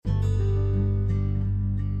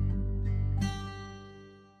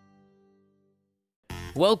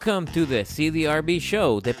Welcome to the CDRB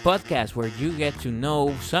Show, the podcast where you get to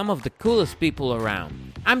know some of the coolest people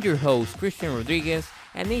around. I'm your host, Christian Rodriguez,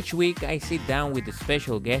 and each week I sit down with a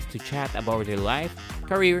special guest to chat about their life,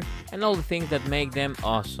 career, and all the things that make them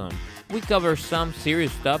awesome. We cover some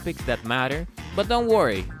serious topics that matter, but don't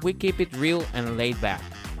worry, we keep it real and laid back.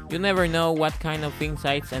 You never know what kind of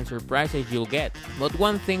insights and surprises you'll get, but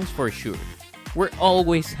one thing's for sure, we're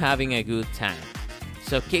always having a good time.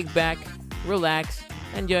 So kick back, relax,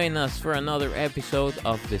 and join us for another episode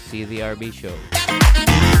of the CDRB Show.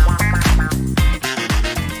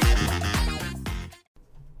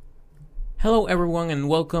 Hello everyone and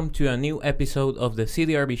welcome to a new episode of the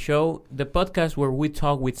CDRB Show, the podcast where we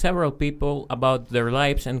talk with several people about their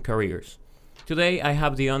lives and careers. Today I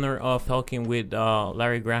have the honor of talking with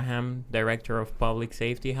Larry Graham, Director of Public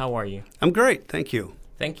Safety. How are you? I'm great, thank you.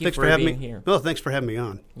 Thanks for having being me here. Well, thanks for having me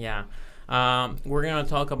on. Yeah. We're going to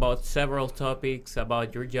talk about several topics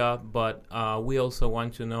about your job, but we also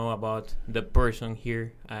want to know about the person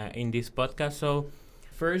here in this podcast. So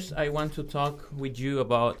first, I want to talk with you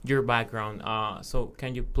about your background. So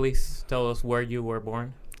can you please tell us where you were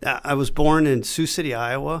born? I was born in Sioux City,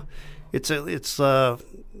 Iowa. It's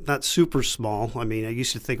not super small. I mean, I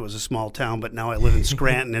used to think it was a small town, but now I live in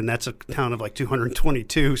Scranton, and that's a town of like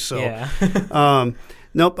 222. So, yeah.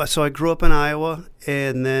 Nope. So I grew up in Iowa,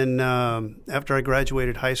 and then after I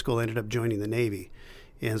graduated high school, I ended up joining the Navy,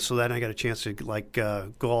 and so then I got a chance to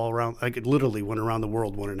go all around. I literally went around the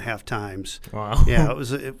world 1.5 times. Wow. Yeah,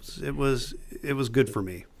 it was good for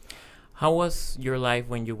me. How was your life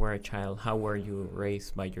when you were a child? How were you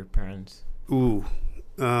raised by your parents? Ooh,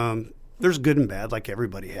 there's good and bad, like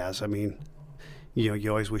everybody has. I mean, you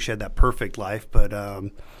always wish you had that perfect life, but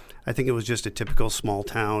I think it was just a typical small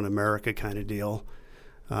town America kind of deal.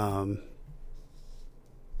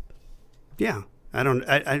 Yeah,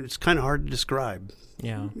 it's kind of hard to describe.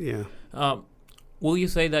 Yeah. Yeah. Will you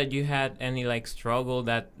say that you had any struggle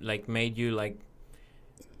that made you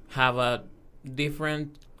have a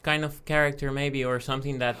different kind of character maybe, or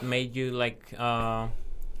something that made you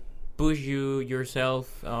push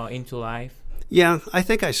yourself into life? Yeah, I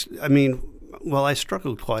think I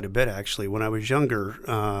struggled quite a bit actually when I was younger.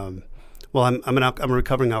 I'm a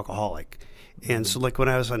recovering alcoholic. And so when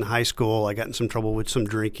I was in high school, I got in some trouble with some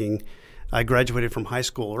drinking. I graduated from high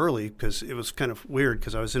school early because it was kind of weird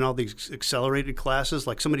because I was in all these accelerated classes.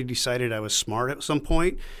 Like somebody decided I was smart at some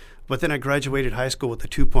point, but then I graduated high school with a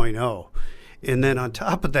 2.0. And then on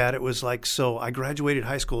top of that, it was so I graduated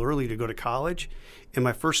high school early to go to college. And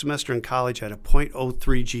my first semester in college I had a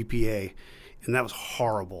 .03 GPA. And that was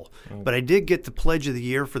horrible. But I did get the Pledge of the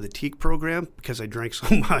Year for the TEAC program because I drank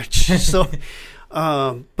so much.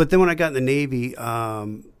 But then when I got in the Navy,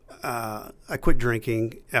 I quit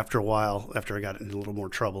drinking after a while, after I got in a little more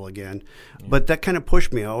trouble again. Yeah. But that kind of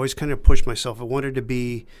pushed me. I always kind of pushed myself. I wanted to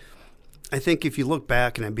be, I think if you look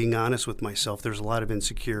back and I'm being honest with myself, there's a lot of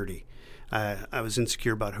insecurity. I was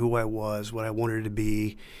insecure about who I was, what I wanted to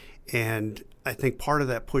be, and I think part of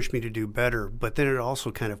that pushed me to do better, but then it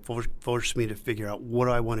also kind of forced me to figure out what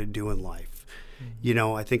I want to do in life.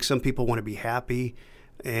 Mm-hmm. I think some people want to be happy,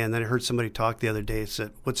 and then I heard somebody talk the other day,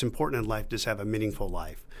 said, what's important in life is have a meaningful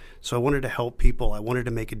life. So I wanted to help people. I wanted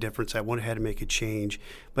to make a difference. I wanted to make a change.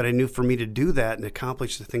 But I knew for me to do that and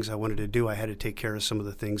accomplish the things I wanted to do, I had to take care of some of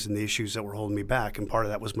the things and the issues that were holding me back, and part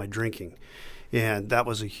of that was my drinking. And that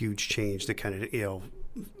was a huge change that kind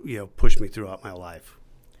of, pushed me throughout my life.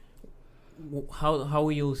 How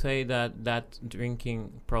will you say that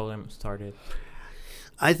drinking problem started?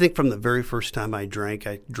 I think from the very first time I drank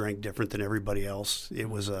different than everybody else. It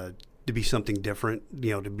was to be something different,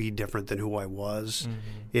 to be different than who I was.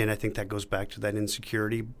 Mm-hmm. And I think that goes back to that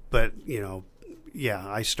insecurity. But,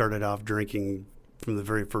 I started off drinking from the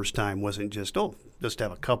very first time. Wasn't just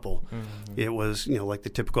have a couple. Mm-hmm. It was, like the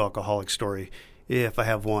typical alcoholic story. If I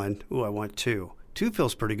have one, I want two. 2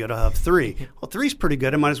 feels pretty good, I'll have 3. Well, 3's pretty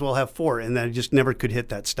good, I might as well have 4. And then I just never could hit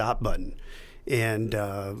that stop button. And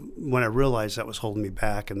when I realized that was holding me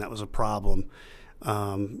back and that was a problem,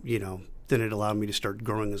 then it allowed me to start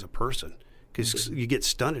growing as a person. Because you get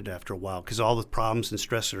stunted after a while because all the problems and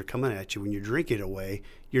stress that are coming at you when you drink it away,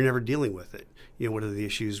 you're never dealing with it. What are the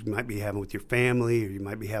issues you might be having with your family or you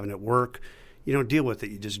might be having at work? You don't deal with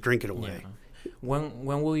it, you just drink it away. Yeah. When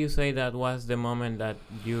will you say that was the moment that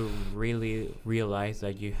you really realized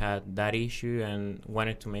that you had that issue and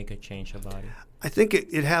wanted to make a change about it? I think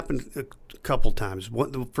it happened a couple times.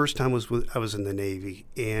 The first time was I was in the Navy,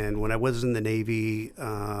 and when I was in the Navy,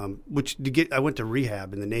 I went to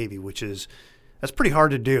rehab in the Navy, that's pretty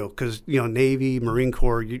hard to do because Navy, Marine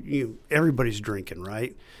Corps, everybody's drinking,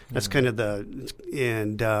 right? That's kind of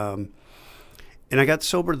And I got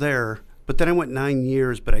sober there, but then I went 9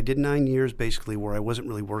 years, but I did 9 years basically where I wasn't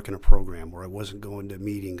really working a program, where I wasn't going to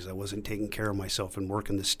meetings, I wasn't taking care of myself and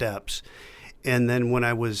working the steps. And then when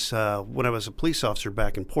I was a police officer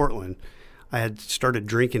back in Portland, I had started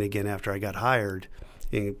drinking again after I got hired.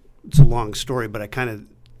 And it's a long story, but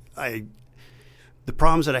the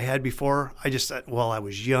problems that I had before, I just thought, well, I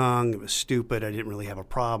was young, it was stupid, I didn't really have a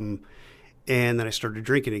problem. And then I started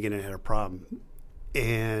drinking again and I had a problem.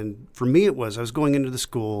 And for me, I was going into the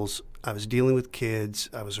schools, I was dealing with kids,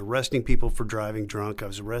 I was arresting people for driving drunk, I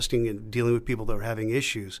was arresting and dealing with people that were having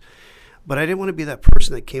issues. But I didn't want to be that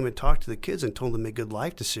person that came and talked to the kids and told them to make good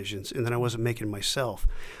life decisions, and then I wasn't making myself.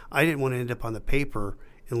 I didn't want to end up on the paper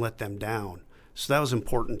and let them down. So that was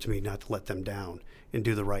important to me, not to let them down and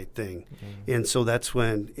do the right thing. Mm-hmm. And so that's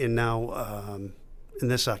when, and now in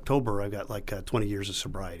this October, I've got like 20 years of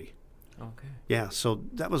sobriety. Okay. Yeah, so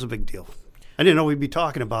that was a big deal. I didn't know we'd be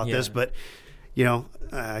talking about this, but,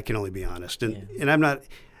 I can only be honest. And I'm not,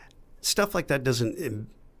 stuff like that doesn't,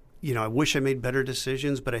 I wish I made better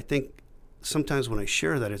decisions, but I think sometimes when I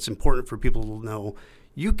share that, it's important for people to know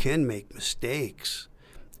you can make mistakes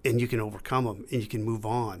and you can overcome them and you can move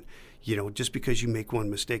on. Just because you make one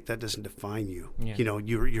mistake, that doesn't define you. Yeah.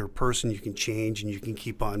 You're a person, you can change and you can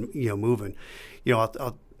keep on, moving.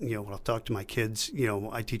 I'll talk to my kids,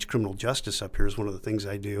 I teach criminal justice up here is one of the things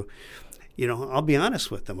I do. I'll be honest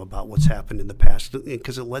with them about what's happened in the past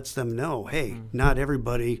because it lets them know, hey, not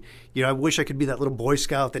everybody, I wish I could be that little Boy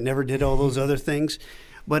Scout that never did all those other things.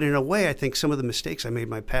 But in a way, I think some of the mistakes I made in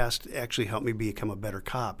my past actually helped me become a better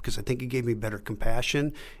cop because I think it gave me better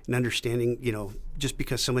compassion and understanding, just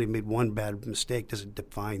because somebody made one bad mistake doesn't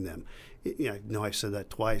define them. I know I've said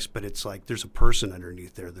that twice, but it's like there's a person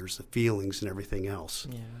underneath there. There's the feelings and everything else.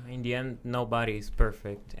 Yeah, in the end, nobody is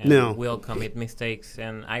perfect and will commit mistakes.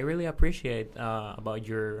 And I really appreciate about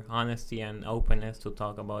your honesty and openness to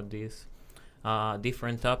talk about these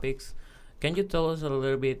different topics. Can you tell us a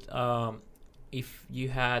little bit if you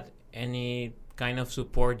had any kind of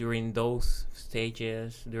support during those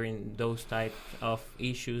stages, during those type of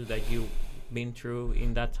issues that you've been through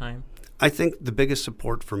in that time? I think the biggest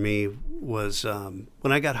support for me was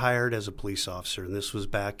when I got hired as a police officer, and this was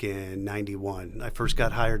back in 91. I first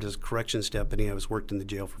got hired as a corrections deputy. I worked in the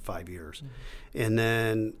jail for 5 years. Mm-hmm. And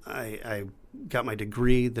then I got my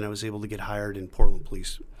degree. Then I was able to get hired in Portland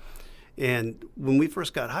Police. And when we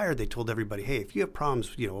first got hired, they told everybody, hey, if you have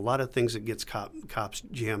problems, a lot of things that gets cops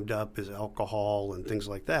jammed up is alcohol and things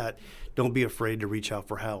like that. Don't be afraid to reach out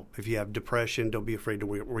for help. If you have depression, don't be afraid to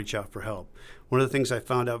reach out for help. One of the things I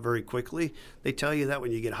found out very quickly, they tell you that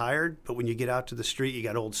when you get hired, but when you get out to the street, you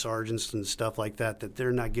got old sergeants and stuff like that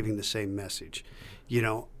they're not giving the same message,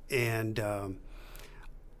 And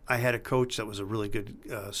I had a coach that was a really good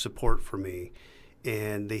support for me.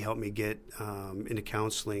 And they helped me get into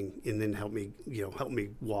counseling and then help me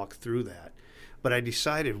walk through that. But I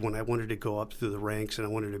decided when I wanted to go up through the ranks and I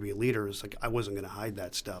wanted to be a leader, it's like I wasn't going to hide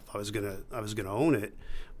that stuff. I was going to own it.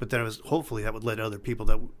 But then hopefully that would let other people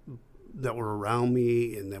that were around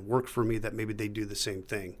me and that worked for me that maybe they'd do the same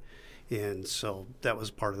thing. And so that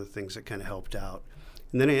was part of the things that kind of helped out.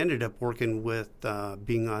 And then I ended up working with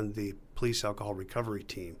being on the police alcohol recovery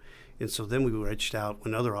team. And so then we reached out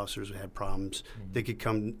when other officers had problems, they could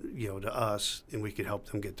come, to us and we could help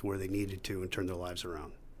them get to where they needed to and turn their lives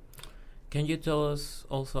around. Can you tell us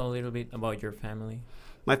also a little bit about your family?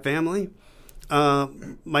 My family?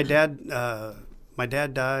 My dad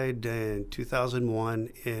died in 2001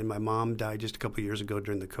 and my mom died just a couple of years ago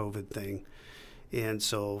during the COVID thing. And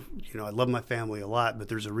so, I love my family a lot, but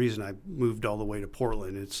there's a reason I moved all the way to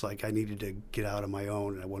Portland. It's like I needed to get out on my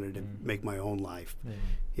own, and I wanted to make my own life.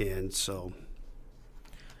 And so.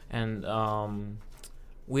 And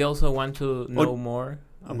we also want to know more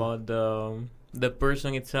about the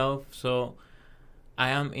person itself. So I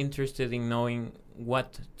am interested in knowing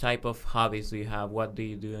what type of hobbies do you have? What do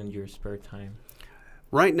you do in your spare time?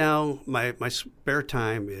 Right now, my spare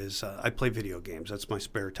time is I play video games. That's my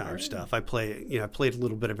spare time stuff. I played a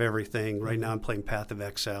little bit of everything. Right now, I'm playing Path of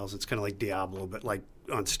Exiles. It's kind of like Diablo, but like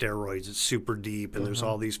on steroids. It's super deep, and there's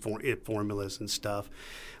all these formulas and stuff.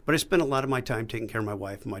 But I spend a lot of my time taking care of my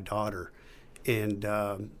wife and my daughter, and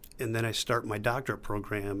then I start my doctorate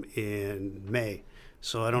program in May.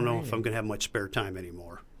 So I don't know if I'm going to have much spare time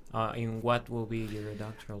anymore. In what will be your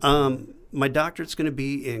doctoral? My doctorate's going to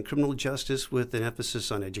be in criminal justice with an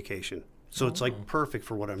emphasis on education. So it's like perfect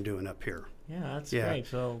for what I'm doing up here. Yeah, that's great.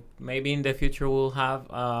 So maybe in the future we'll have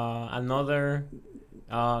another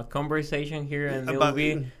conversation here, and it will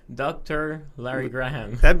be Dr. Larry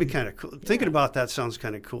Graham. That'd be kind of cool. Thinking about that sounds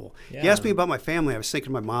kind of cool. Yeah. You asked me about my family. I was thinking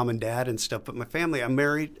of my mom and dad and stuff, but my family, I'm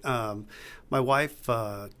married. My wife,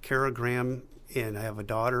 Kara Graham, and I have a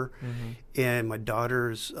daughter. And my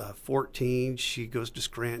daughter's 14. She goes to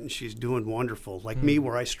Scranton. She's doing wonderful. Like me,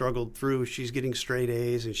 where I struggled through, she's getting straight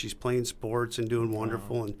A's, and she's playing sports and doing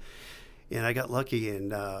wonderful. And I got lucky,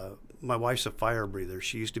 and my wife's a fire breather.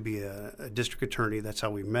 She used to be a district attorney. That's how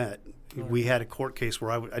we met. We had a court case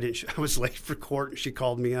where I was late for court, and she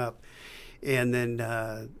called me up. And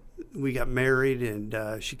then we got married,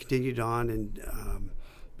 and she continued on, and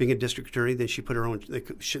being a district attorney, then she put her own,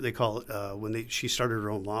 they call it, she started her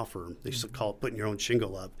own law firm, they used to call it putting your own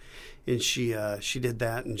shingle up. And she did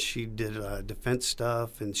that, and she did defense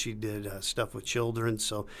stuff, and she did stuff with children.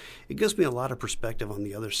 So it gives me a lot of perspective on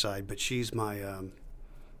the other side, but she's my,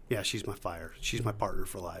 she's my fire. She's my partner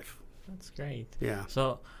for life. That's great. Yeah.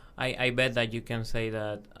 So I bet that you can say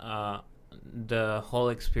that the whole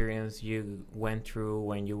experience you went through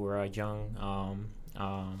when you were young,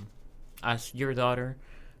 as your daughter,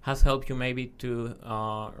 has helped you maybe to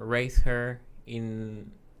raise her in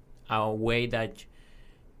a way that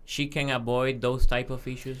she can avoid those type of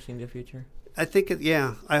issues in the future? I think,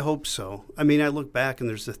 I hope so. I mean, I look back, and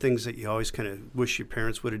there's the things that you always kind of wish your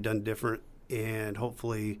parents would have done different, and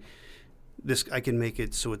hopefully I can make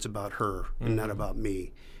it so it's about her and not about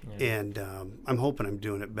me. Yeah. And I'm hoping I'm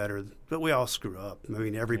doing it better, but we all screw up. I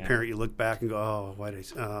mean, every parent, you look back and go, "Oh, why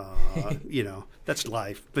did I?" That's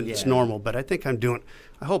life, but it's normal. But I think I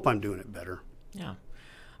hope I'm doing it better. Yeah.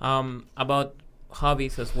 About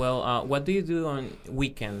hobbies as well. What do you do on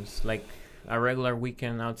weekends? Like a regular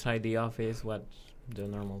weekend outside the office? What's the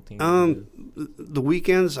normal thing? The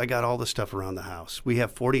weekends, I got all the stuff around the house. We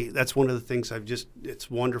have 40. That's one of the things it's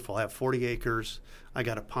wonderful. I have 40 acres. I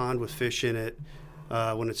got a pond with fish in it.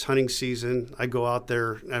 When it's hunting season, I go out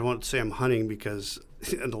there. I won't say I'm hunting because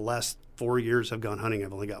in the last 4 years I've gone hunting,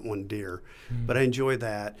 I've only got one deer. But I enjoy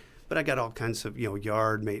that. But I got all kinds of,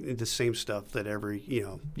 yard maintenance, the same stuff that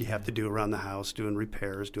you have to do around the house, doing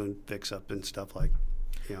repairs, doing fix-up and stuff like.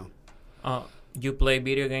 You play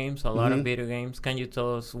video games, a lot of video games. Can you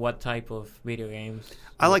tell us what type of video games?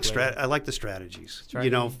 I like the strategies.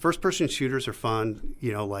 First-person shooters are fun.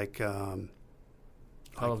 Like Call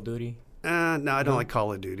of Duty. No, I don't like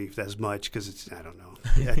Call of Duty as much because I don't know.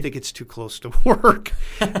 I think it's too close to work.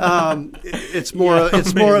 It's more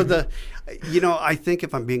of the, I think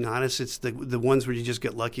if I'm being honest, it's the ones where you just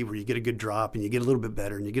get lucky, where you get a good drop and you get a little bit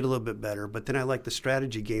better and you get a little bit better. But then I like the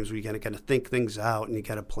strategy games where you got to kind of think things out and you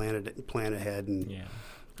got to plan ahead and. Yeah.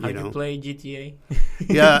 Have you played GTA?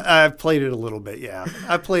 Yeah, I've played it a little bit. Yeah,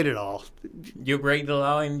 I've played it all. You break the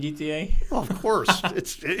law in GTA? Well, of course.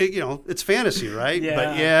 It's fantasy, right? Yeah. But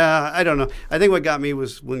I don't know. I think what got me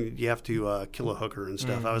was when you have to kill a hooker and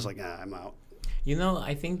stuff. I was like, I'm out.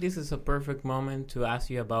 I think this is a perfect moment to ask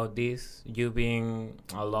you about this. You being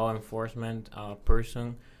a law enforcement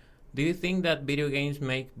person, do you think that video games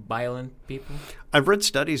make violent people? I've read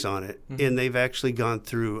studies on it, and they've actually gone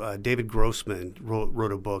through. David Grossman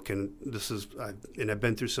wrote a book, and I've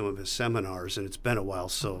been through some of his seminars, and it's been a while,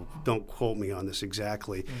 so don't quote me on this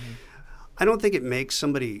exactly. I don't think it makes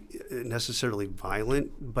somebody necessarily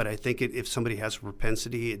violent, but I think if somebody has a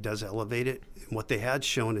propensity, it does elevate it. And what they had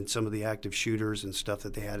shown in some of the active shooters and stuff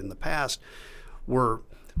that they had in the past were,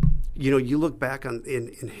 you look back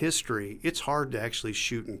in history, it's hard to actually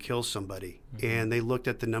shoot and kill somebody. And they looked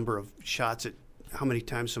at the number of shots, at how many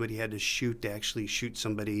times somebody had to shoot to actually shoot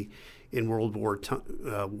somebody in World War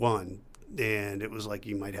I. And it was like,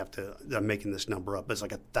 you might have to, I'm making this number up, it's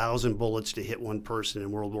like 1,000 bullets to hit one person in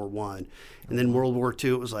World War I. And then World War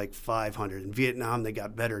II, it was like 500. In Vietnam, they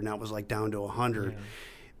got better, now it was like down to 100. Yeah.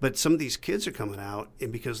 But some of these kids are coming out,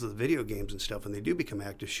 and because of the video games and stuff, when they do become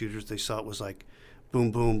active shooters, they saw it was like, boom,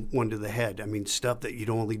 boom, one to the head. I mean, stuff that you'd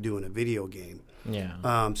only do in a video game.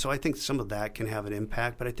 Yeah. So I think some of that can have an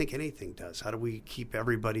impact, but I think anything does. How do we keep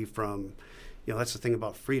everybody from, that's the thing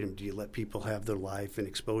about freedom. Do you let people have their life and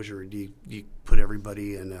exposure, or do you put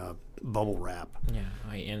everybody in a bubble wrap? Yeah.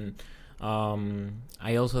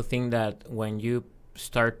 I also think that when you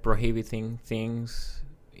start prohibiting things,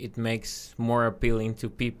 it makes more appealing to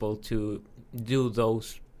people to do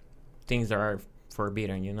those things that are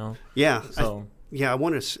forbidden, Yeah. So... I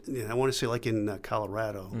want to say, like in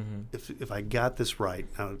Colorado, if I got this right.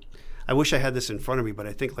 Now, I wish I had this in front of me, but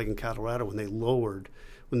I think like in Colorado, when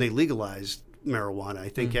they legalized marijuana, I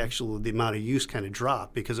think actually the amount of use kind of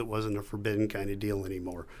dropped because it wasn't a forbidden kind of deal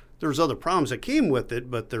anymore. There's other problems that came with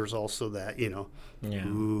it, but there's also that,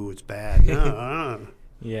 ooh, it's bad.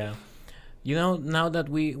 Yeah. You know, now that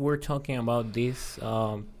we were talking about this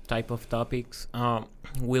type of topics,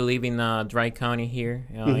 we live in a dry county here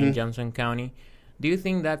in Johnson County. Do you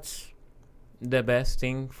think that's the best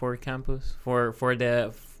thing for campus, for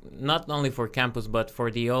the not only for campus but for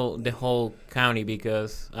the whole county,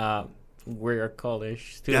 because we're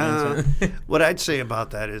college students? What I'd say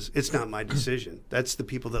about that is it's not my decision. That's the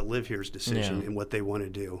people that live here's decision and what they want to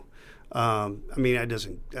do. I mean, I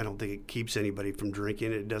don't think it keeps anybody from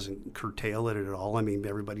drinking. It doesn't curtail it at all. I mean,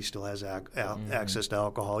 everybody still has access to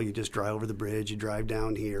alcohol. You just drive over the bridge, you drive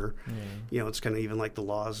down here. You know, it's kind of even like the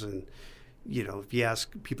laws. And, you know, if you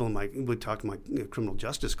ask people would talk to my criminal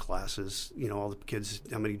justice classes, you know, all the kids,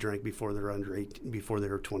 how many drank before they're under 18, before they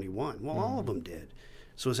were 21? Well, all of them did.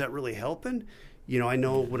 So is that really helping? You know, I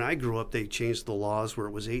know when I grew up, they changed the laws where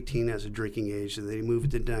it was 18 as a drinking age, and they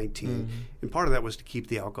moved it to 19. And part of that was to keep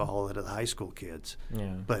the alcohol out of the high school kids.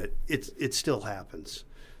 Yeah. But it still happens.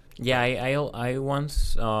 Yeah, I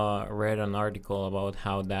once read an article about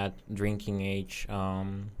how that drinking age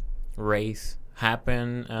raise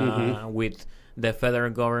happened with the federal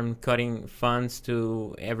government cutting funds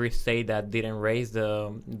to every state that didn't raise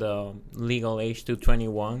the legal age to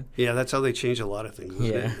 21. Yeah, that's how they change a lot of things,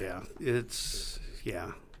 isn't it? Yeah. It's...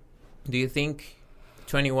 Yeah. Do you think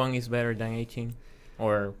 21 is better than 18,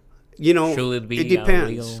 or should it be? It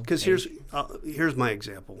depends. Because here's my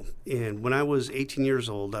example. And when I was 18 years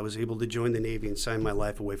old, I was able to join the Navy and sign my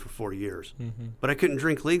life away for 4 years. But I couldn't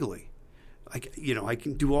drink legally. I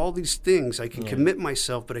can do all these things. I can commit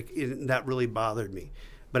myself, but that really bothered me.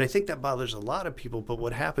 But I think that bothers a lot of people. But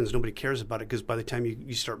what happens, nobody cares about it, because by the time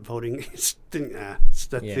you start voting, that's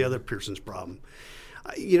the other person's problem.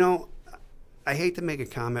 I hate to make a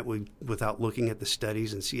comment without looking at the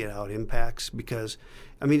studies and see how it impacts, because,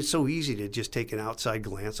 I mean, it's so easy to just take an outside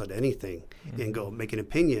glance at anything and go make an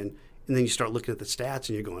opinion, and then you start looking at the stats and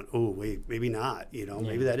you're going, oh, wait, maybe not.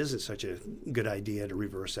 Maybe that isn't such a good idea to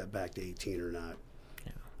reverse that back to 18 or not.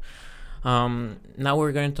 Now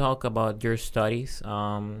we're going to talk about your studies.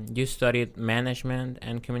 You studied management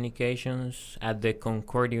and communications at the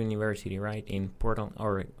Concordia University, right, in Portland,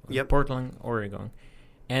 Oregon. Yep. Portland, Oregon.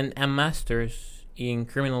 And a master's in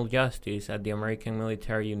criminal justice at the American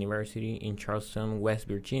Military University in Charleston, West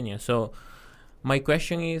Virginia. So my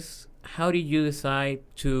question is, how did you decide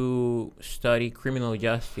to study criminal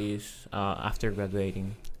justice after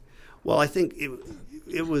graduating? Well, I think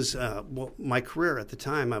it was my career at the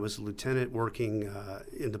time. I was a lieutenant working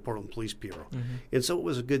in the Portland Police Bureau, and so it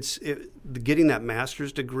was getting that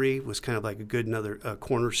master's degree was kind of like a good another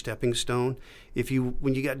corner stepping stone.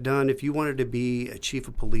 When you got done, if you wanted to be a chief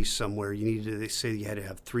of police somewhere, they say you had to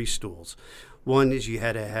have 3 stools. One is you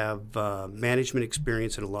had to have management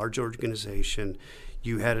experience in a large organization.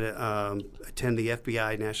 You had to attend the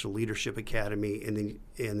FBI National Leadership Academy, and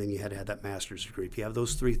then you had to have that master's degree. If you have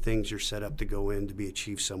those 3 things, you're set up to go in to be a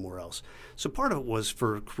chief somewhere else. So part of it was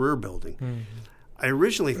for career building. I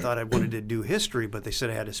originally thought I wanted to do history, but they said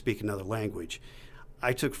I had to speak another language.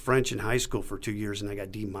 I took French in high school for 2 years, and I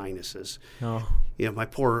got D minuses. Oh. My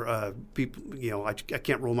poor people. I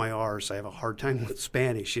can't roll my R's. I have a hard time with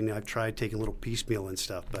Spanish. I've tried taking a little piecemeal and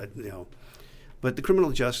stuff, but But the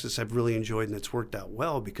criminal justice I've really enjoyed, and it's worked out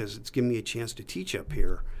well because it's given me a chance to teach up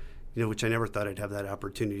here, which I never thought I'd have that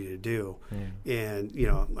opportunity to do. And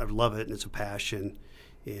I love it, and it's a passion.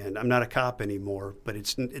 And I'm not a cop anymore, but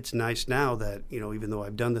it's nice now that even though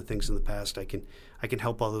I've done the things in the past, I can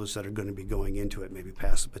help all those that are going to be going into it, maybe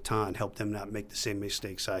pass the baton, help them not make the same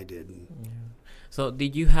mistakes I did. So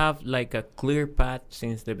did you have like a clear path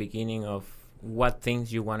since the beginning of what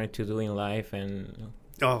things you wanted to do in life? And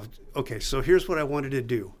oh, okay. So here's what I wanted to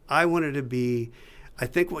do. I wanted to be, I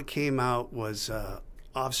think what came out was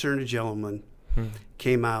officer and a gentleman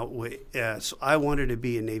came out with, so I wanted to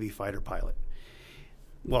be a Navy fighter pilot.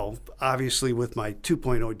 Well, obviously with my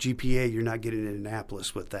 2.0 GPA, you're not getting in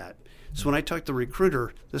Annapolis with that. So when I talked to the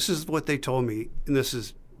recruiter, this is what they told me, and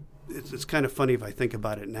it's kind of funny if I think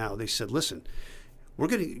about it now. They said, listen,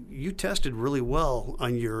 you tested really well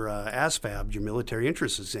on your ASVAB, your military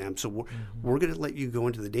interest exam, so we're going to let you go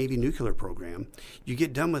into the Navy nuclear program. You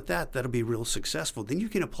get done with that, that'll be real successful. Then you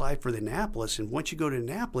can apply for the Annapolis, and once you go to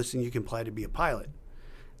Annapolis, then you can apply to be a pilot.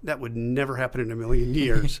 That would never happen in a million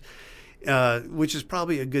years, which is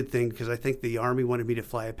probably a good thing because I think the Army wanted me to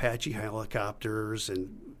fly Apache helicopters,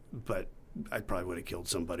 but I probably would have killed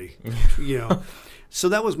somebody, So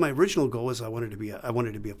that was my original goal. I wanted to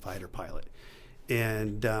be a fighter pilot.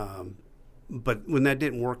 And but when that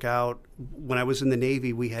didn't work out, when I was in the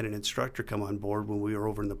Navy, we had an instructor come on board when we were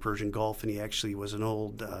over in the Persian Gulf, and he actually was an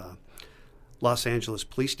old Los Angeles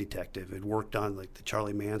police detective, had worked on like the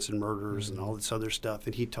Charlie Manson murders and all this other stuff,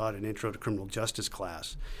 and he taught an intro to criminal justice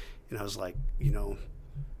class. And I was like,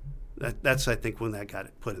 that's I think when that got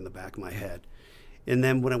put in the back of my head. And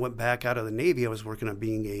then when I went back out of the Navy, I was working on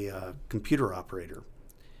being a computer operator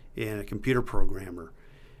and a computer programmer,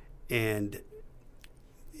 and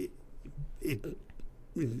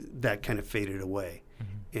that kind of faded away.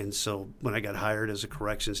 And so when I got hired as a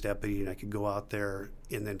corrections deputy and I could go out there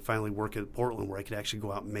and then finally work at Portland where I could actually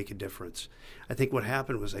go out and make a difference, I think what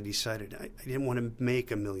happened was I decided I didn't want to make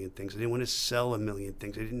a million things. I didn't want to sell a million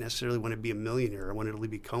things. I didn't necessarily want to be a millionaire. I wanted to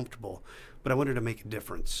be comfortable, but I wanted to make a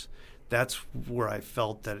difference. That's where I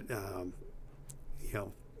felt that,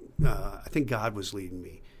 I think God was leading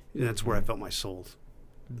me. And that's where I felt my soul.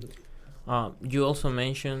 You also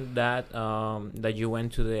mentioned that that you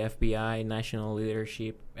went to the FBI National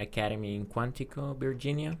Leadership Academy in Quantico,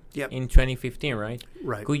 Virginia, in 2015, right?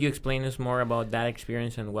 Right. Could you explain us more about that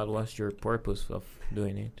experience and what was your purpose of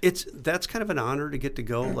doing it? That's kind of an honor to get to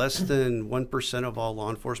go. Less than 1% of all law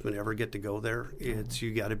enforcement ever get to go there. It's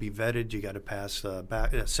you got to be vetted. You got to pass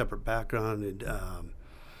a separate background,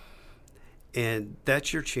 and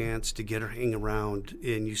that's your chance to hang around,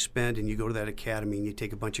 and you go to that academy and you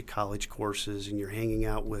take a bunch of college courses and you're hanging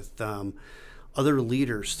out with other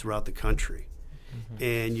leaders throughout the country.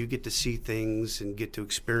 And you get to see things and get to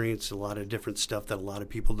experience a lot of different stuff that a lot of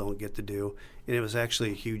people don't get to do. And it was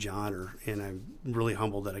actually a huge honor, and I'm really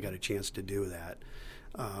humbled that I got a chance to do that.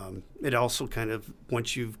 It also kind of,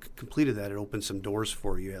 once you've completed that, it opens some doors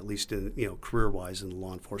for you, at least in career-wise in the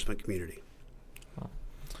law enforcement community.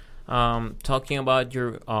 Talking about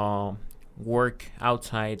your work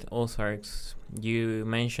outside Ozarks, you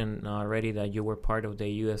mentioned already that you were part of the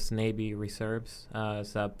U.S. Navy Reserves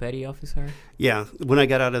as a petty officer. Yeah, when I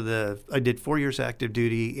got out of I did 4 years active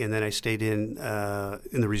duty, and then I stayed in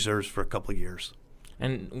the reserves for a couple of years.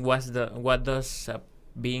 And what does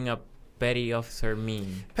being a petty officer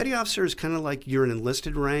mean? Petty officer is kind of like you're an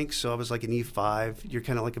enlisted rank, so I was like an E5. You're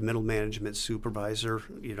kind of like a middle management supervisor,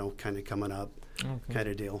 kind of coming up, kind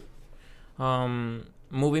of deal.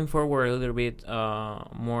 Moving forward a little bit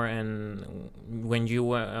more, and when you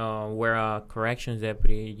were a corrections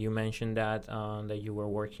deputy, you mentioned that you were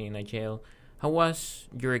working in a jail. How was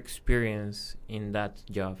your experience in that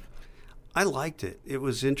job? I liked it. It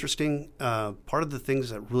was interesting. Part of the things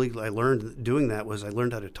that really I learned doing that was I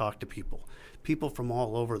learned how to talk to people from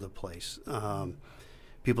all over the place.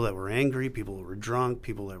 People that were angry, people that were drunk,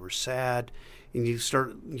 people that were sad. And you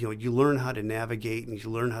start, you learn how to navigate, and you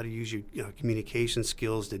learn how to use your communication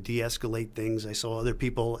skills to de-escalate things. I saw other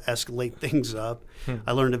people escalate things up.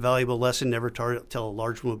 I learned a valuable lesson: never tell a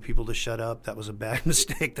large group of people to shut up. That was a bad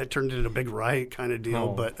mistake. That turned into a big riot kind of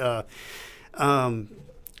deal. But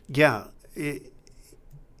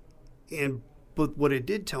but what it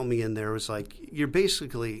did tell me in there was like, you're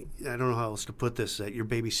basically, I don't know how else to put this, that you're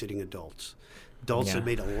babysitting adults. Adults that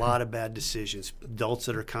made a lot of bad decisions. Adults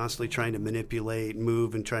that are constantly trying to manipulate,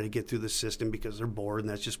 move, and try to get through the system because they're bored, and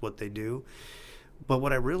that's just what they do. But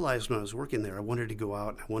what I realized when I was working there, I wanted to go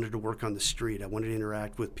out. I wanted to work on the street. I wanted to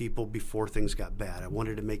interact with people before things got bad. I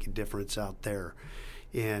wanted to make a difference out there.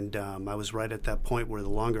 And I was right at that point where the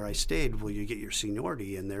longer I stayed, you get your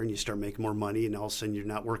seniority in there, and you start making more money, and all of a sudden you're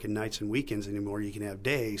not working nights and weekends anymore. You can have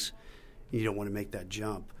days. You don't want to make that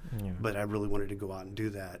jump. Yeah. But I really wanted to go out and do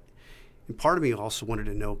that. And part of me also wanted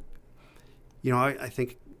to know, I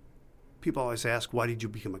think people always ask, why did you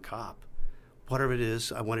become a cop? Whatever it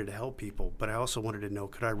is, I wanted to help people, but I also wanted to know,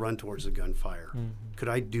 could I run towards the gunfire? Mm-hmm. Could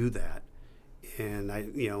I do that? And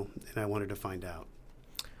I wanted to find out.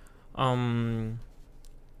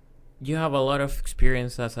 You have a lot of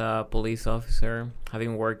experience as a police officer,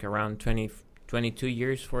 having worked around 22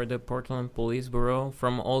 years for the Portland Police Bureau.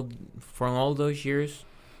 From all those years,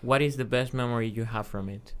 what is the best memory you have from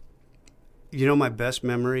it? My best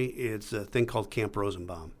memory is a thing called Camp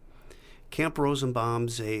Rosenbaum. Camp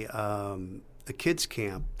Rosenbaum's a kids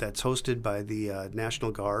camp that's hosted by the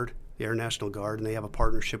National Guard, the Air National Guard, and they have a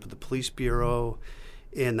partnership with the Police Bureau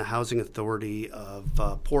and the Housing Authority of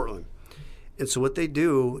Portland. And so what they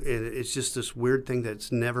do, it's just this weird thing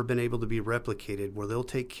that's never been able to be replicated, where they'll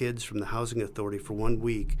take kids from the Housing Authority for 1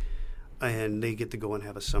 week, and they get to go and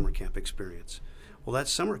have a summer camp experience. Well, that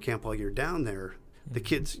summer camp, while you're down there, the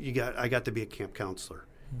kids, I got to be a camp counselor,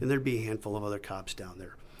 and there'd be a handful of other cops down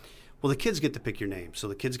there. Well, the kids get to pick your name. So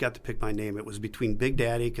the kids got to pick my name. It was between Big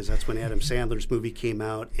Daddy, because that's when Adam Sandler's movie came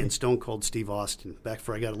out, and Stone Cold Steve Austin. Back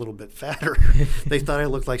before I got a little bit fatter, they thought I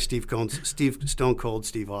looked like Stone Cold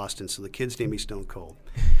Steve Austin. So the kids named me Stone Cold.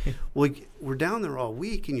 Well, we're down there all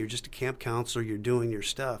week, and you're just a camp counselor. You're doing your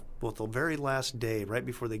stuff. Well, the very last day, right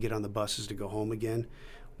before they get on the buses to go home again,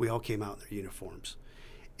 we all came out in their uniforms.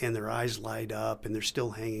 And their eyes light up, and they're still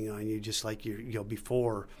hanging on you just like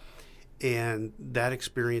before. And that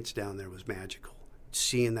experience down there was magical,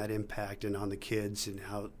 seeing that impact and on the kids, and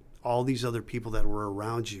how all these other people that were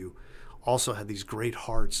around you also had these great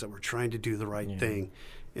hearts that were trying to do the right thing.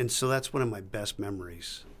 And so that's one of my best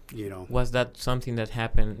memories, Was that something that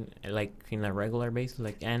happened like in a regular basis,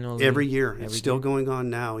 like annually? Every year. It's still going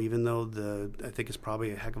on now, even though I think it's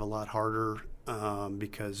probably a heck of a lot harder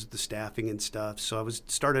because the staffing and stuff. So I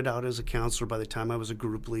started out as a counselor. By the time I was a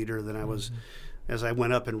group leader, then I was... As I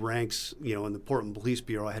went up in ranks, in the Portland Police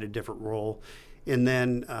Bureau, I had a different role. And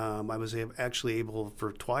then I was actually able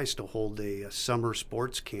for twice to hold a summer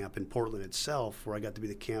sports camp in Portland itself, where I got to be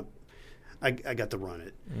the camp. I got to run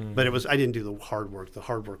it. But I didn't do the hard work. The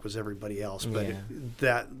hard work was everybody else. But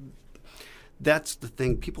that's the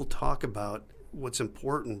thing. People talk about what's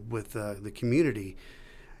important with the community.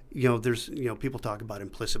 There's people talk about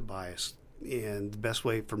implicit bias. And the best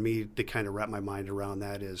way for me to kind of wrap my mind around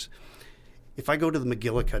that is, if I go to the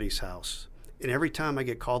McGillicuddy's house, and every time I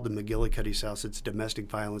get called to McGillicuddy's house, it's domestic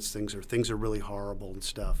violence things are really horrible and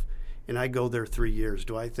stuff, and I go there 3 years,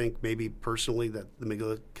 do I think maybe personally that the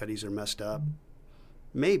McGillicuddy's are messed up?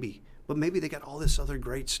 Maybe. But maybe they got all this other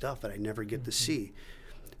great stuff that I never get to see.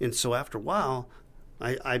 And so after a while,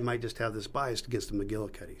 I might just have this bias against the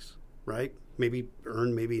McGillicuddy's, right? Maybe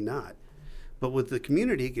earned, maybe not. But with the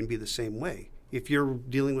community, it can be the same way. If you're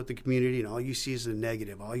dealing with the community and all you see is the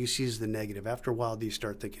negative, after a while do you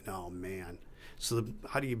start thinking, oh, man. So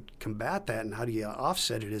how do you combat that, and how do you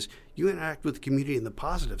offset it is you interact with the community and the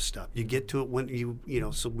positive stuff. You get to it when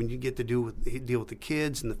so when you get to deal with the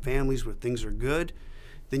kids and the families where things are good,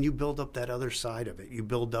 then you build up that other side of it. You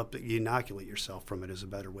inoculate yourself from it is a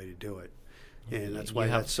better way to do it. And that's why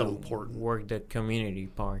that's so important. Work that community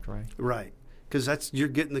part, right? Right. Because you're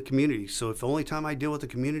getting the community. So if the only time I deal with the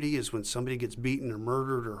community is when somebody gets beaten or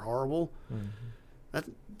murdered or horrible,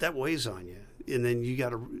 that weighs on you. And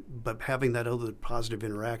then but having that other positive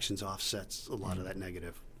interactions offsets a lot of that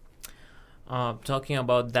negative. Talking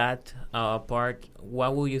about that part,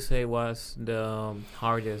 what would you say was the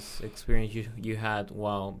hardest experience you had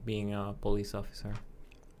while being a police officer?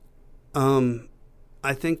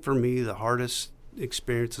 I think for me, the hardest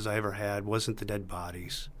experiences I ever had wasn't the dead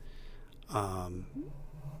bodies.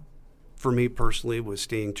 For me personally, was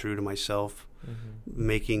staying true to myself,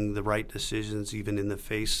 making the right decisions, even in the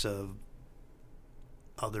face of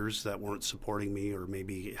others that weren't supporting me or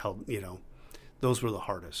maybe help. Those were the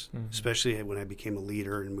hardest, especially when I became a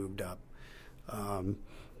leader and moved up.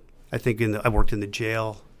 I think I worked in the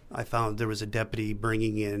jail. I found there was a deputy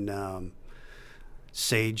bringing in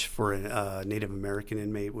sage for a Native American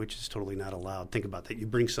inmate, which is totally not allowed. Think about that. You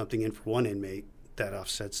bring something in for one inmate, that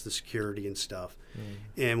offsets the security and stuff.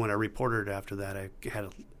 And when I reported it after that, I had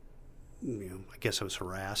I guess I was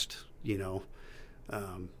harassed.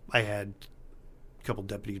 I had a couple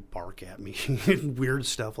deputies bark at me, weird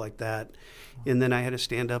stuff like that. And then I had to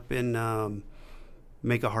stand up and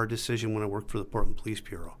make a hard decision when I worked for the Portland Police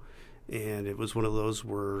Bureau. And it was one of those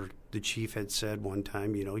where the chief had said one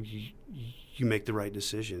time, you make the right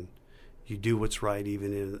decision. You do what's right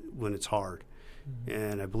even when it's hard.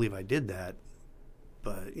 And I believe I did that.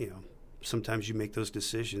 But, sometimes you make those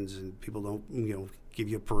decisions and people don't, give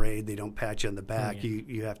you a parade. They don't pat you on the back.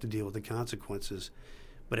 You have to deal with the consequences.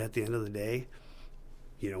 But at the end of the day,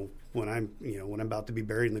 when I'm about to be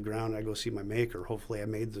buried in the ground, I go see my maker. Hopefully I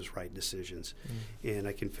made those right decisions and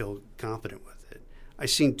I can feel confident with it. I've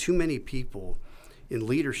seen too many people in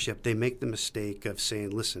leadership, they make the mistake of saying,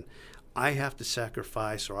 listen, I have to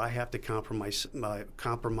sacrifice or I have to compromise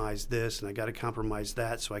this and I got to compromise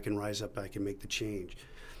that so I can rise up, I can make the change.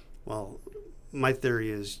 Well, my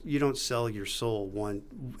theory is you don't sell your soul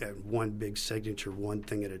one big signature, one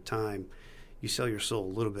thing at a time. You sell your soul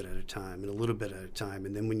a little bit at a time and a little bit at a time,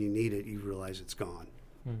 and then when you need it, you realize it's gone.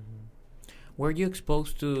 Were you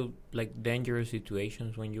exposed to dangerous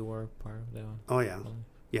situations when you were part of the... Oh, yeah.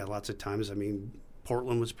 Yeah, lots of times. I mean,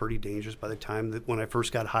 Portland was pretty dangerous by the time that when I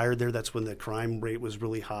first got hired there. That's when the crime rate was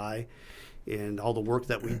really high, and all the work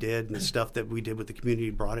that we did and the stuff that we did with the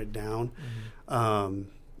community brought it down. Been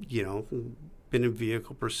in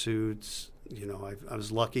vehicle pursuits. I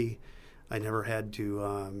was lucky. I never had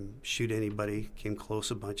to shoot anybody. Came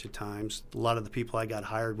close a bunch of times. A lot of the people I got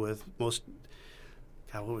hired with,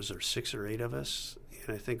 God, what was there, 6 or 8 of us?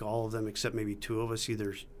 And I think all of them, except maybe 2 of us,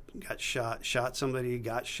 either got shot somebody,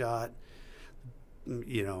 got shot.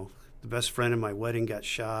 You know, the best friend in my wedding got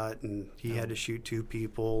shot, and he had to shoot 2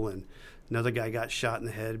 people. And another guy got shot in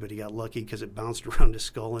the head, but he got lucky because it bounced around his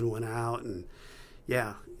skull and went out. And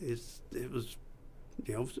yeah, it was,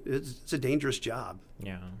 you know, it's a dangerous job.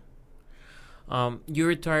 Yeah. You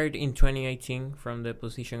retired in 2018 from the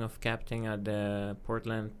position of captain at the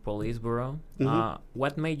Portland Police Bureau. Mm-hmm.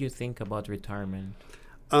 What made you think about retirement?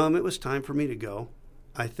 It was time for me to go.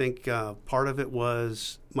 I think part of it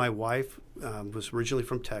was my wife was originally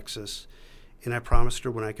from Texas, and I promised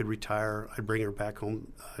her when I could retire, I'd bring her back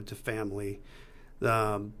home to family.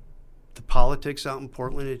 The politics out in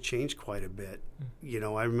Portland had changed quite a bit. You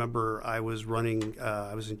know, I remember I was running,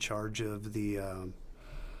 I was in charge of the,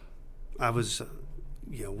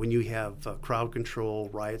 you know, when you have crowd control,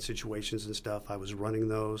 riot situations and stuff, I was running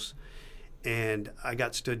those. And I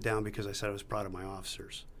got stood down because I said I was proud of my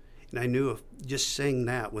officers. And I knew if just saying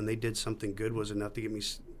that when they did something good was enough to get me,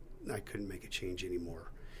 I couldn't make a change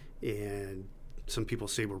anymore. And some people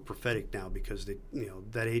say we're prophetic now because they, you know,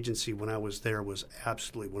 that agency when I was there was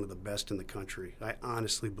absolutely one of the best in the country. I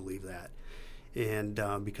honestly believe that. And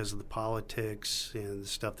because of the politics and the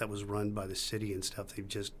stuff that was run by the city and stuff, they've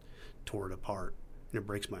just tore it apart. And it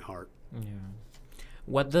breaks my heart. Yeah.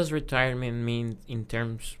 What does retirement mean in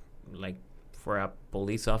terms, like, for a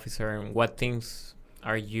police officer, and what things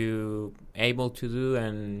are you able to do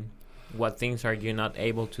and what things are you not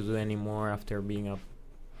able to do anymore after being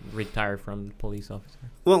retired from the police officer?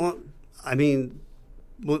 Well, I mean,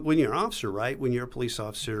 when you're an officer, right? When you're a police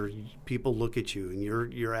officer, people look at you, and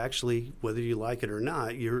you're actually, whether you like it or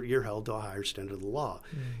not, you're held to a higher standard of the law.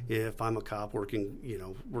 Mm-hmm. If I'm a cop working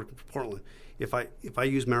for Portland, if I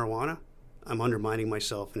use marijuana, I'm undermining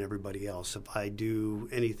myself and everybody else. If I do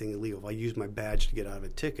anything illegal, if I use my badge to get out of a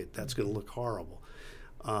ticket, that's going to look horrible.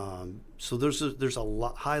 So there's a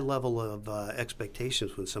high level of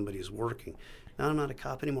expectations when somebody is working. Now I'm not a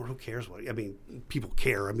cop anymore. Who cares what? I mean, people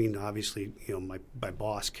care. I mean, obviously, you know, my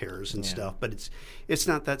boss cares and stuff, but it's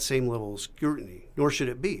not that same level of scrutiny, nor should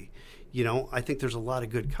it be. You know, I think there's a lot of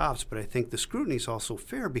good cops, but I think the scrutiny is also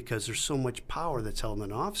fair because there's so much power that's held in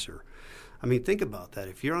an officer. I mean, think about that.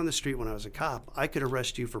 If you're on the street when I was a cop, I could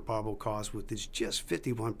arrest you for probable cause with just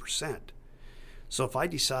 51%. So if I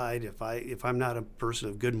decide, if I'm not a person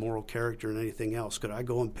of good moral character and anything else, could I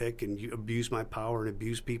go and pick and abuse my power and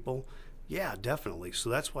abuse people? Yeah, definitely. So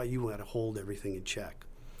that's why you want to hold everything in check.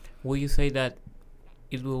 Will you say that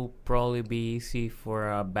it will probably be easy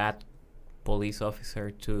for a bad police officer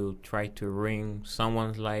to try to ruin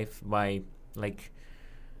someone's life by, like,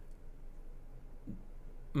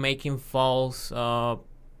 making false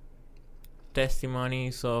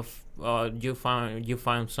testimonies of you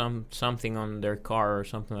found something on their car or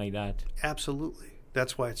something like that? Absolutely.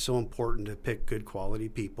 That's why it's so important to pick good quality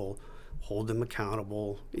people, hold them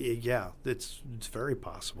accountable. Yeah, it's very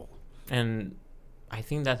possible. And I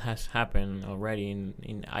think that has happened already.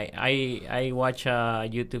 I watch a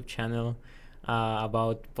YouTube channel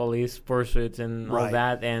about police pursuits and all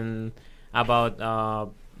that, and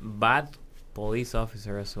about bad police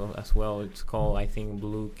officer as well. It's called, I think,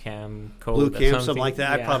 Blue Cam Code. Something like that.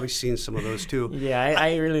 Yeah. I've probably seen some of those too. Yeah,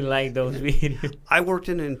 I really like those videos. I worked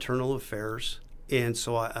in internal affairs, and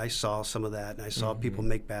so I saw some of that, and I saw people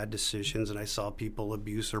make bad decisions, and I saw people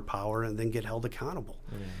abuse their power and then get held accountable.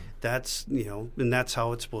 Yeah. That's, you know, and that's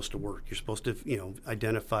how it's supposed to work. You're supposed to, you know,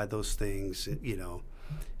 identify those things, you know,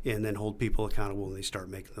 and then hold people accountable when they start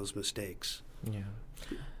making those mistakes. Yeah.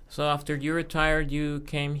 So after you retired, you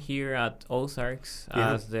came here at Ozarks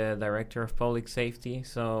as the Director of Public Safety.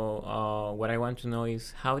 So what I want to know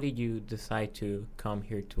is, how did you decide to come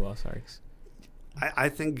here to Ozarks? I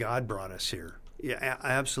think God brought us here. Yeah,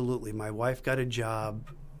 absolutely. My wife got a job.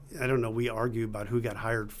 I don't know, we argue about who got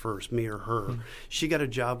hired first, me or her. Mm-hmm. She got a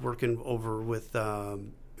job working over with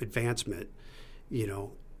Advancement, you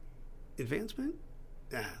know. Advancement?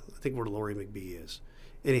 I think where Lori McBee is.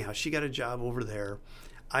 Anyhow, she got a job over there.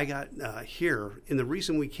 I got here, and the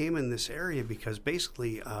reason we came in this area because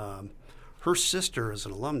basically her sister is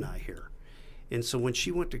an alumni here. And so when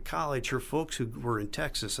she went to college, her folks who were in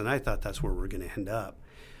Texas, and I thought that's where we're going to end up.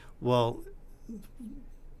 Well,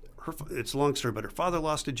 it's a long story, but her father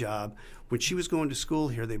lost a job. When she was going to school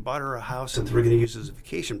here, they bought her a house that they were going to use as a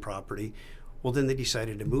vacation property. Well, then they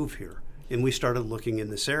decided to move here, and we started looking in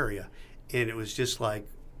this area. And it was just like,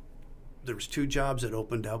 there was 2 jobs that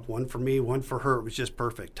opened up, one for me, one for her. It was just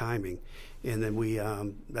perfect timing. And then we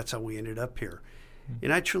that's how we ended up here. Mm-hmm.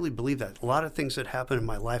 And I truly believe that. A lot of things that happened in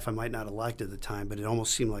my life I might not have liked at the time, but it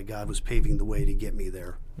almost seemed like God was paving the way to get me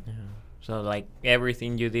there. Yeah. So like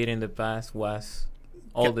everything you did in the past was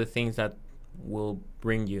all the things that will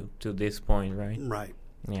bring you to this point, right? Right.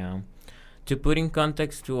 Yeah. To put in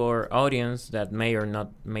context to our audience that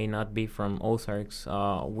may not be from Ozarks,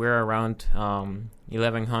 we're around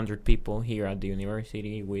 1,100 people here at the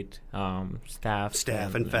university with staff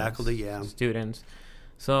and faculty, students.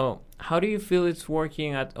 So how do you feel it's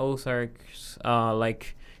working at Ozarks,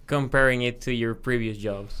 like comparing it to your previous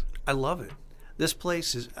jobs? I love it. This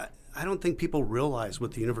place is, I don't think people realize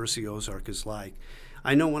what the University of Ozark is like.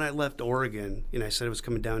 I know when I left Oregon and I said I was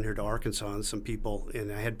coming down here to Arkansas,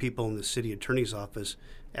 and I had people in the city attorney's office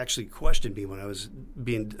actually questioned me when I was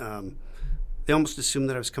being, they almost assumed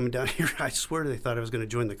that I was coming down here. I swear they thought I was going to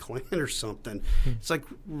join the Klan or something. It's like,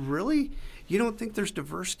 really? You don't think there's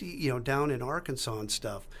diversity, down in Arkansas and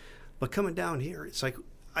stuff? But coming down here, it's like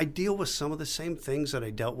I deal with some of the same things that I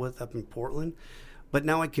dealt with up in Portland. But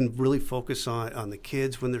now I can really focus on the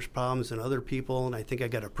kids when there's problems and other people, and I think I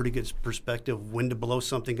got a pretty good perspective of when to blow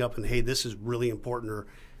something up and, hey, this is really important, or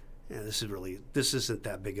this isn't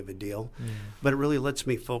that big of a deal. Mm. But it really lets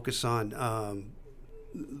me focus on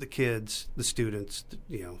the kids, the students.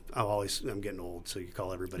 I'm getting old, so you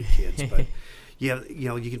call everybody kids, but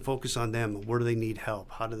you can focus on them. Where do they need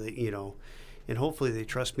help? How do they, and hopefully they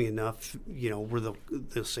trust me enough, where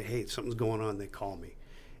they'll say, hey, something's going on, they call me.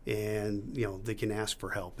 And they can ask for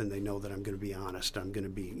help, and they know that I'm going to be honest. I'm going to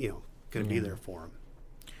be be there for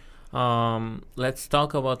them. Let's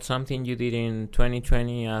talk about something you did in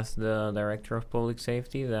 2020 as the director of public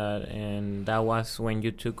safety. That was when you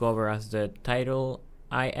took over as the Title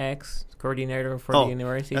IX coordinator for the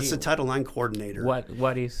university. That's the Title IX coordinator.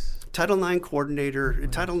 What is Title IX coordinator?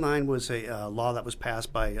 Title IX was a law that was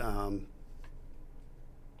passed by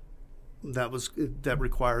that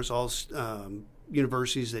requires all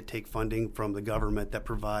universities that take funding from the government that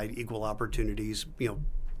provide equal opportunities.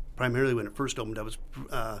 Primarily when it first opened up,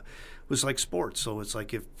 was like sports. So it's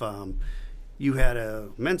like if you had a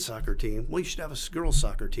men's soccer team, well, you should have a girls'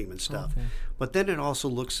 soccer team and stuff. Okay. But then it also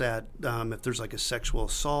looks at if there's like a sexual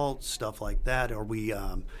assault, stuff like that. Are we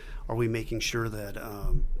making sure that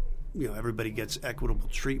everybody gets equitable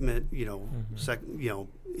treatment?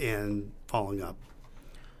 And following up.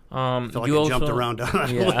 I feel like I jumped around on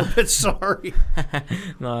it a little bit. Sorry.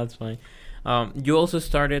 No, that's fine. You also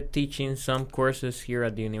started teaching some courses here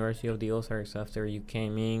at the University of the Ozarks after you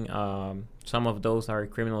came in. Some of those are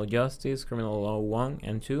criminal justice, criminal law 1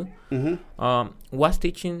 and 2. Mm-hmm. Was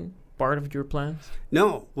teaching part of your plans?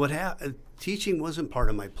 No. Teaching wasn't part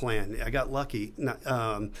of my plan. I got lucky.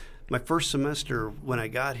 My first semester when I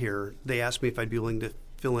got here, they asked me if I'd be willing to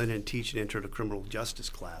fill in and teach an intro to criminal justice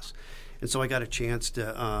class. And so I got a chance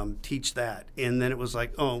to teach that. And then it was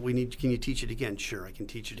like, can you teach it again? Sure, I can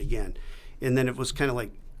teach it again. And then it was kind of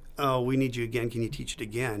like, we need you again. Can you teach it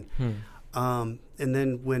again? And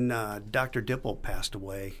then when Dr. Dipple passed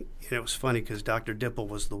away, and it was funny because Dr. Dipple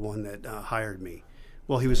was the one that hired me.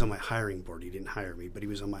 Well, he was on my hiring board. He didn't hire me, but he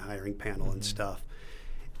was on my hiring panel and stuff.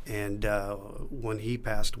 And when he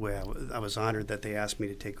passed away, I was honored that they asked me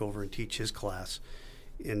to take over and teach his class.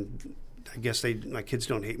 And I guess my kids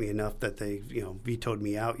don't hate me enough that they vetoed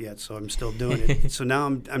me out yet, so I'm still doing it. So now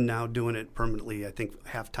I'm now doing it permanently. I think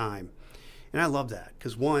half time, and I love that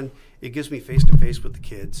because one, it gives me face to face with the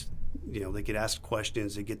kids. They get asked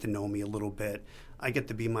questions, they get to know me a little bit. I get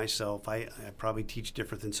to be myself. I probably teach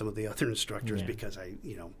different than some of the other instructors because I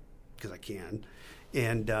can,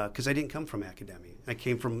 and because I didn't come from academia. I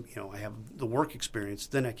came from I have the work experience.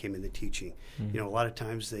 Then I came into teaching. Mm-hmm. A lot of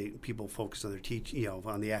times people focus on their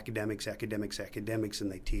on the academics,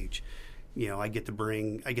 and they teach. I get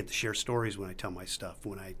to share stories when I tell my stuff.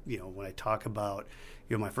 When I talk about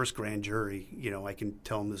my first grand jury, I can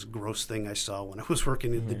tell them this gross thing I saw when I was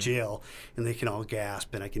working in the jail, and they can all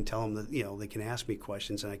gasp. And I can tell them that they can ask me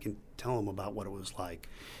questions, and I can tell them about what it was like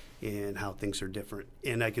and how things are different.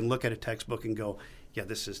 And I can look at a textbook and go, yeah,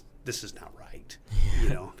 this is not right,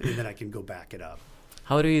 and then I can go back it up.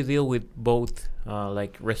 How do you deal with both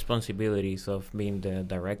responsibilities of being the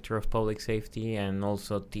director of public safety and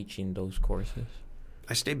also teaching those courses?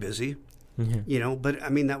 I stay busy, but I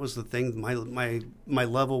mean, that was the thing. My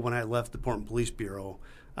level when I left the Portland Police Bureau,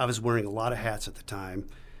 I was wearing a lot of hats at the time.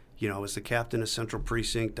 I was the captain of Central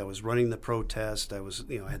Precinct. I was running the protest. I was,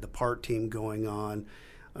 I had the PART team going on.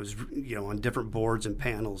 I was, on different boards and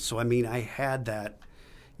panels. So, I mean, I had that,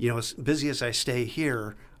 as busy as I stay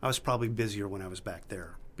here, I was probably busier when I was back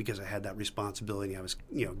there because I had that responsibility. I was,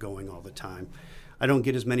 going all the time. I don't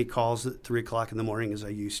get as many calls at 3 o'clock in the morning as I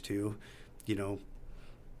used to. I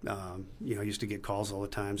used to get calls all the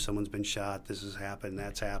time. Someone's been shot. This has happened.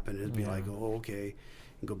 That's happened. It'd be like, oh, okay.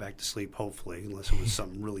 and go back to sleep, hopefully, unless it was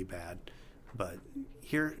something really bad. But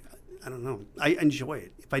here, I don't know. I enjoy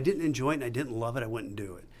it. If I didn't enjoy it and I didn't love it, I wouldn't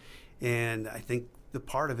do it. And I think the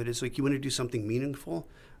part of it is like you want to do something meaningful.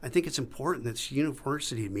 I think it's important that this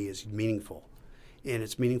university to me is meaningful, and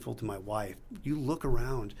it's meaningful to my wife. You look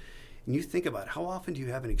around and you think about how often do you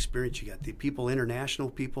have an experience? You got the people, international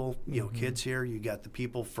people, kids here. You got the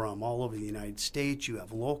people from all over the United States. You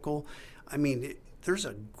have local. I mean, there's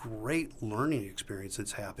a great learning experience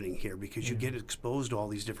that's happening here because you get exposed to all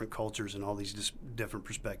these different cultures and all these different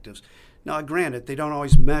perspectives. Now, granted, they don't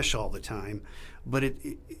always mesh all the time, but it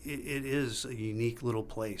is a unique little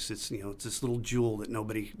place. It's it's this little jewel that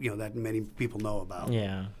nobody that many people know about.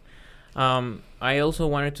 Yeah. I also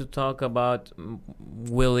wanted to talk about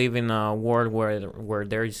we live in a world where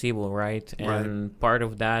there is evil, right? And part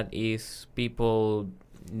of that is people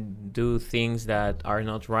do things that are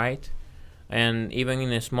not right. And even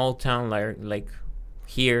in a small town like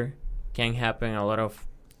here, can happen a lot of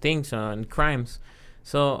things and crimes.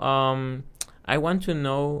 So I want to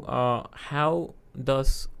know how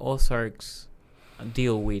does Ozarks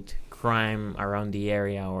deal with crime around the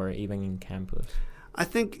area or even in campus? I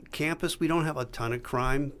think campus, we don't have a ton of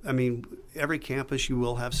crime. I mean, every campus you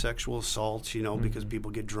will have sexual assaults, because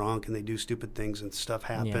people get drunk and they do stupid things and stuff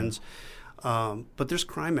happens. Yeah. But there's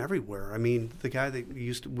crime everywhere. I mean, the guy that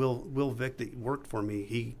used to, Will Vick, that worked for me,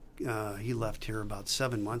 he left here about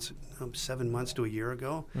 7 months to a year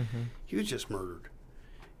ago. Mm-hmm. He was just murdered.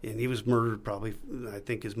 And he was murdered probably, I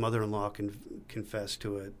think his mother-in-law confessed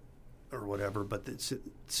to it or whatever, but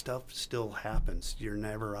stuff still happens. You're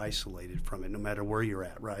never isolated from it, no matter where you're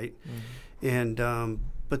at, right? Mm-hmm. And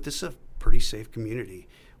but this is a pretty safe community.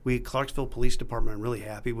 Clarksville Police Department, I'm really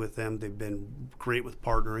happy with them. They've been great with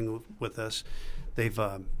partnering with us. They've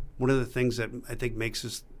one of the things that I think makes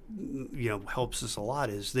us, helps us a lot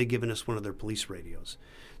is they've given us one of their police radios.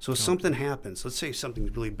 So if something happens, let's say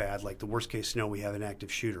something's really bad, like the worst case scenario, we have an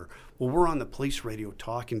active shooter. Well, we're on the police radio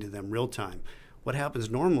talking to them real time. What happens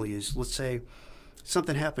normally is, let's say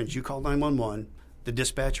something happens, you call 911, the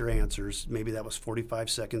dispatcher answers, maybe that was 45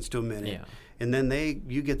 seconds to a minute, and then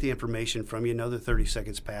you get the information from you, another 30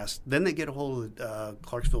 seconds pass. Then they get a hold of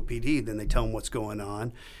Clarksville PD, then they tell them what's going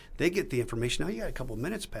on. They get the information. Now you got a couple of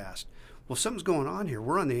minutes passed. Well, something's going on here.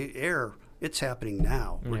 We're on the air. It's happening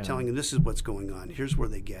now. We're telling them this is what's going on. Here's where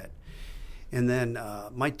they get. And then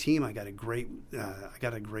my team, I got a great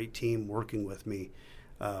team working with me.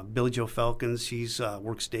 Billy Joe Falcons, he's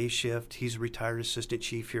works day shift. He's a retired assistant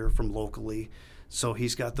chief here from locally, so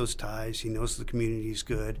he's got those ties. He knows the community's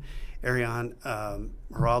good. Adriana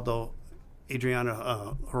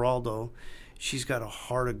Geraldo, she's got a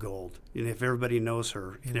heart of gold. And if everybody knows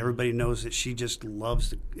her, and everybody knows that she just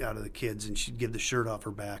loves out of the kids, and she'd give the shirt off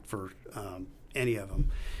her back for any of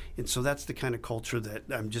them. And so that's the kind of culture that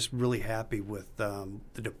I'm just really happy with the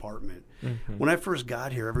department. Mm-hmm. When I first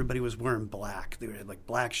got here, everybody was wearing black. They had like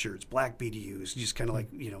black shirts, black BDUs, just kind of like,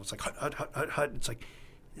 it's like hut. It's like,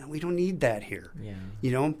 we don't need that here. Yeah.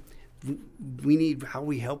 We need how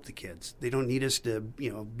we help the kids. They don't need us to,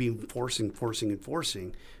 be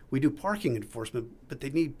enforcing. We do parking enforcement, but they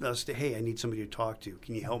need us to, hey, I need somebody to talk to.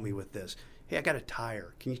 Can you help me with this? Hey, I got a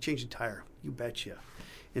tire. Can you change the tire? You betcha.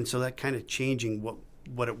 And so that kind of changing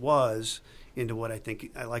what it was into what I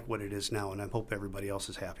like what it is now, and I hope everybody else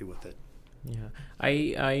is happy with it. Yeah,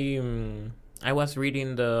 I was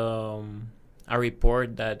reading a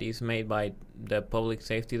report that is made by the Public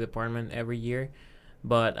Safety Department every year,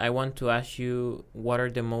 but I want to ask you, what are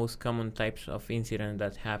the most common types of incidents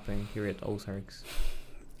that happen here at Ozarks?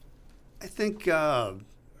 I think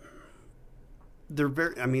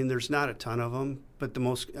there's not a ton of them, but the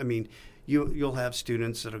most, you'll have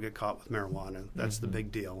students that'll get caught with marijuana. That's the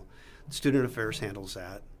big deal. Student Affairs handles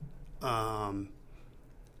that.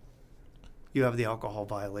 You have the alcohol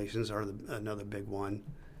violations are another big one.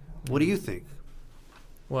 What do you think?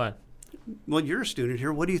 What? Well, you're a student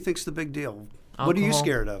here. What do you think's the big deal? Alcohol. What are you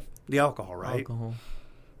scared of? The alcohol, right? Alcohol.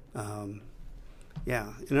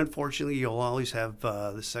 Yeah, and unfortunately, you'll always have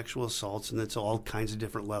the sexual assaults, and it's all kinds of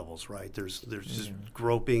different levels, right? There's just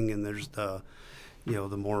groping, and there's the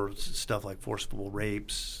more stuff like forcible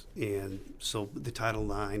rapes, and so the Title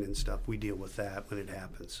IX and stuff, we deal with that when it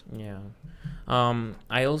happens. Yeah.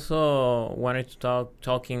 I also wanted to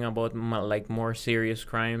talking about more serious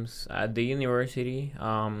crimes at the university.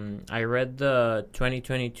 I read the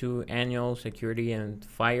 2022 Annual Security and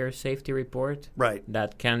Fire Safety Report. Right.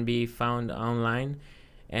 That can be found online.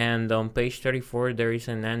 And on page 34, there is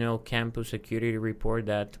an annual campus security report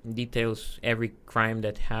that details every crime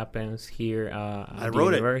that happens here at the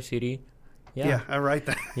university. Yeah, I write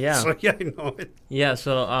that. Yeah. So, yeah, I know it. Yeah,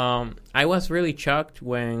 so I was really shocked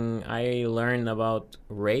when I learned about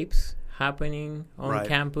rapes happening on Right.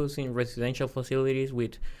 campus in residential facilities,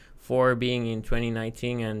 with 4 being in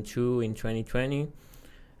 2019 and 2 in 2020.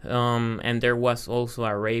 And there was also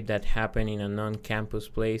a rape that happened in a non-campus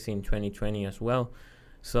place in 2020 as well.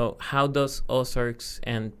 So how does Ozarks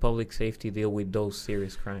and public safety deal with those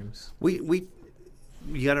serious crimes?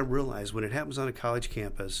 You got to realize when it happens on a college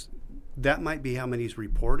campus, that might be how many is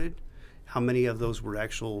reported, how many of those were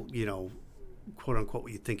actual, quote unquote,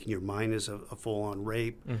 what you think in your mind is a full-on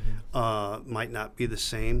rape. Might not be the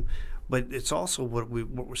same, but it's also what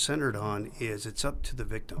we're centered on is it's up to the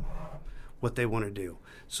victim what they want to do.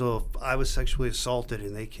 So if I was sexually assaulted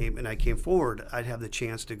and I came forward, I'd have the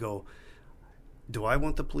chance to go, do I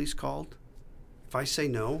want the police called? If I say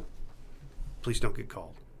no, police don't get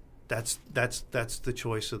called. That's the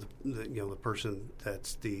choice of the person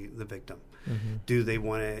that's the victim. Do they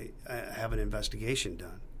want to have an investigation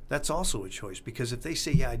done? That's also a choice, because if they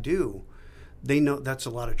say, yeah, I do, they know that's a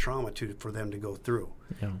lot of trauma for them to go through.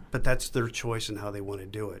 Yeah. But that's their choice in how they want to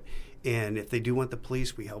do it. And if they do want the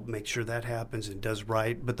police, we help make sure that happens and does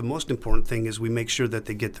right. But the most important thing is we make sure that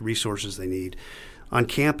they get the resources they need. On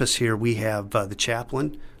campus here, we have the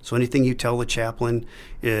chaplain. So anything you tell the chaplain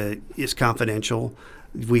is confidential.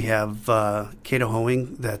 We have Cato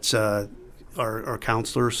Hoeing, that's our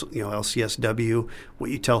counselors, LCSW. What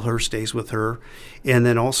you tell her stays with her. And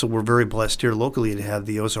then also we're very blessed here locally to have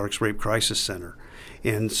the Ozarks Rape Crisis Center.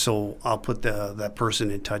 And so I'll put that person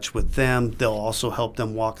in touch with them. They'll also help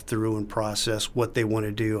them walk through and process what they want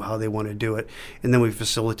to do, how they want to do it. And then we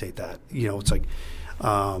facilitate that. It's like,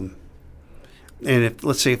 and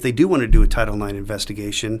let's say if they do want to do a Title IX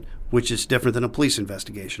investigation, which is different than a police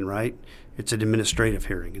investigation, right? It's an administrative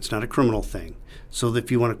hearing. It's not a criminal thing. So if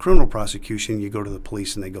you want a criminal prosecution, you go to the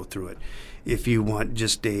police and they go through it. If you want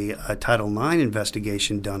just a Title IX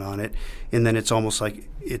investigation done on it, and then it's almost like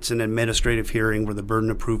it's an administrative hearing where the burden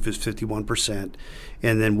of proof is 51%,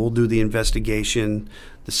 and then we'll do the investigation,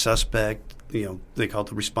 the suspect, they call it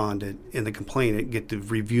the respondent, and the complainant get to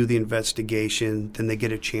review the investigation. Then they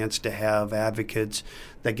get a chance to have advocates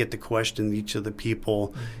that get to question each of the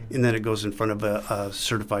people, and then it goes in front of a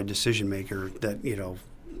certified decision maker that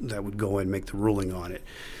that would go and make the ruling on it.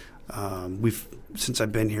 Since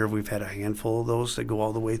I've been here, we've had a handful of those that go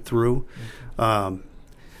all the way through.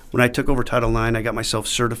 When I took over Title IX, I got myself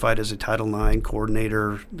certified as a Title IX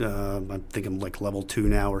coordinator. I think I'm like level 2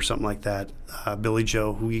 now or something like that. Billy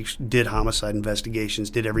Joe, who did homicide investigations,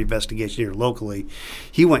 did every investigation here locally,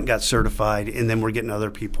 he went and got certified, and then we're getting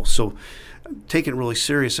other people. So taking it really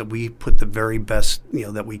serious that we put the very best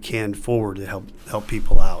that we can forward to help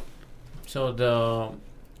people out. So the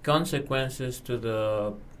consequences to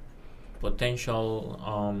the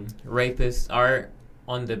potential rapists are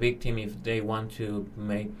on the victim if they want to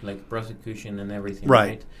make like prosecution and everything,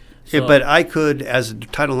 right? So, yeah, but I could, as a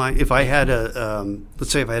Title IX, if I had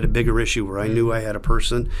let's say if I had a bigger issue where I knew I had a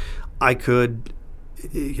person, I could,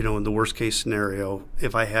 in the worst case scenario,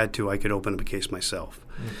 if I had to, I could open up a case myself.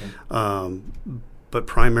 Okay. But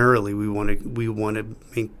primarily, we want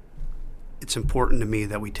to. It's important to me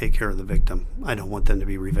that we take care of the victim. I don't want them to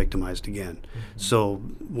be re-victimized again. So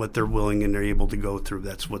what they're willing and they're able to go through,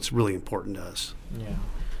 that's what's really important to us. Yeah.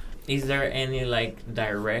 Is there any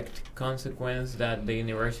direct consequence that the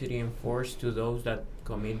university enforced to those that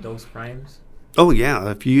commit those crimes? Oh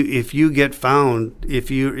yeah, if you get found, if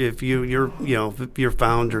you're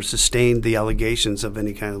found or sustained the allegations of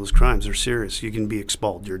any kind of those crimes, they're serious. You can be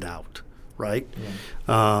expelled. You're out. Right?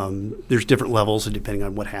 Yeah. There's different levels depending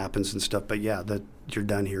on what happens and stuff, but yeah, that you're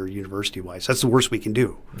done here university-wise. That's the worst we can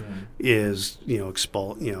do, is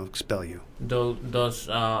expel you. Does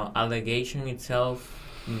allegation itself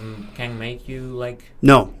can make you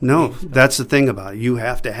No. That's the thing about it. You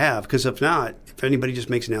have to have, because if not, if anybody just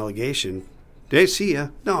makes an allegation, they see ya.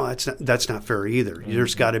 No, that's not fair either. Mm-hmm.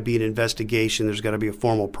 There's got to be an investigation. There's got to be a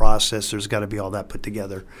formal process. There's got to be all that put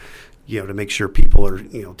together. To make sure people are,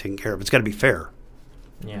 taken care of. It's got to be fair.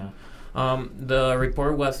 Yeah. The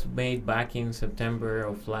report was made back in September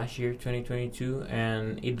of last year, 2022,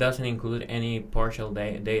 and it doesn't include any partial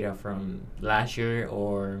data from last year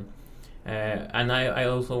and I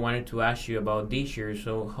also wanted to ask you about this year.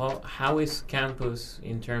 So how is campus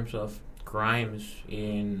in terms of crimes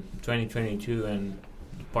in 2022 and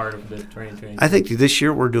part of the 2022? I think this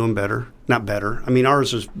year we're doing better. Not better. I mean,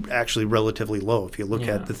 ours is actually relatively low if you look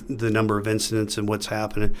at the number of incidents and what's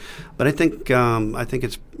happening. But I think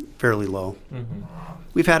it's fairly low. Mm-hmm.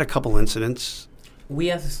 We've had a couple incidents. we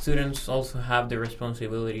as students also have the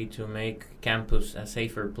responsibility to make campus a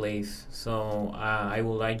safer place. So I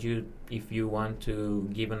would like you, if you want to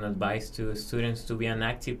give an advice to students to be an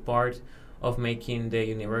active part of making the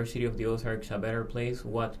University of the Ozarks a better place,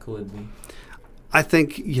 what could it be? I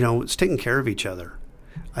think, it's taking care of each other.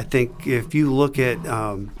 I think if you look at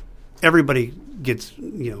everybody gets,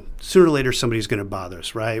 sooner or later somebody's going to bother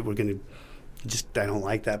us, right? We're going to I don't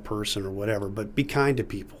like that person or whatever, but be kind to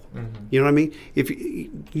people. Mm-hmm. You know what I mean? If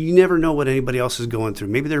you never know what anybody else is going through.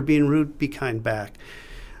 Maybe they're being rude, be kind back.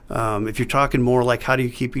 If you're talking more like how do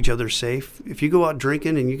you keep each other safe, if you go out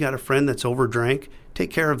drinking and you got a friend that's overdrank,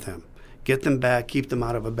 take care of them. Get them back, keep them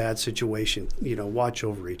out of a bad situation, watch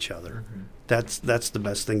over each other. Mm-hmm. That's the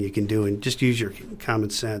best thing you can do, and just use your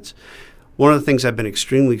common sense. One of the things I've been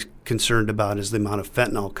extremely concerned about is the amount of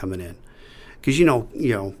fentanyl coming in. Because,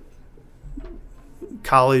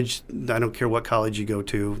 college, I don't care what college you go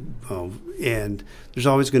to, and there's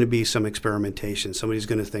always going to be some experimentation. Somebody's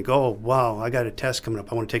going to think, oh, wow, I got a test coming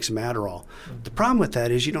up. I want to take some Adderall. Mm-hmm. The problem with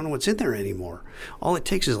that is you don't know what's in there anymore. All it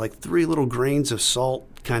takes is like 3 little grains of salt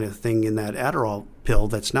kind of thing in that Adderall pill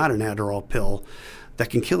that's not an Adderall pill that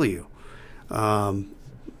can kill you.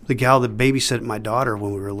 The gal that babysat my daughter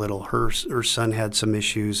when we were little, her son had some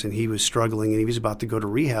issues, and he was struggling, and he was about to go to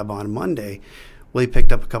rehab on Monday. Well, he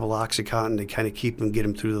picked up a couple of OxyContin to kind of get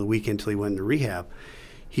him through the weekend until he went into rehab.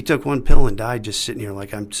 He took 1 pill and died just sitting here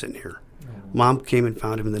like I'm sitting here. Mm-hmm. Mom came and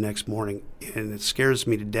found him the next morning, and it scares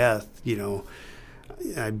me to death.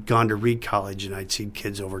 I'd gone to Reed College, and I'd seen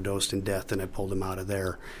kids overdosed and death, and I pulled them out of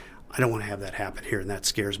there. I don't want to have that happen here, and that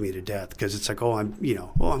scares me to death because it's like, I'm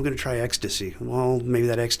going to try ecstasy. Well, maybe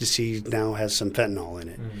that ecstasy now has some fentanyl in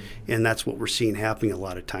it, and that's what we're seeing happening a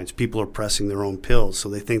lot of times. People are pressing their own pills, so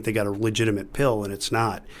they think they got a legitimate pill, and it's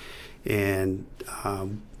not. And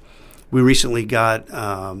we recently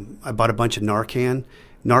I bought a bunch of Narcan.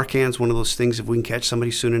 Narcan's one of those things, if we can catch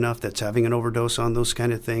somebody soon enough that's having an overdose on those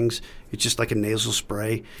kind of things, it's just like a nasal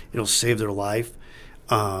spray. It'll save their life.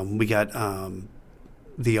 We got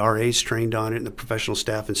the RAs trained on it, and the professional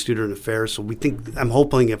staff and student affairs. So I'm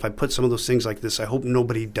hoping if I put some of those things like this, I hope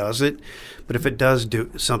nobody does it. But if it does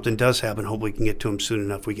something does happen, hopefully we can get to them soon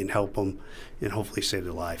enough. We can help them and hopefully save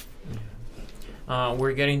their life.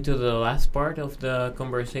 We're getting to the last part of the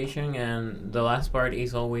conversation, and the last part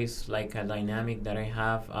is always like a dynamic that I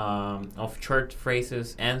have of church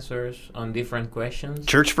phrases, answers on different questions.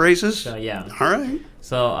 Church phrases? So, yeah. All right.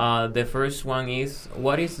 So the first one is,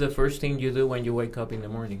 what is the first thing you do when you wake up in the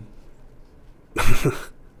morning?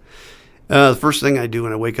 The first thing I do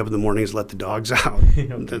when I wake up in the morning is let the dogs out.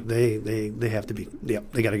 Okay. They have to be,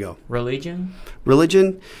 they got to go. Religion?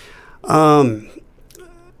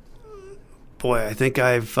 Boy, I think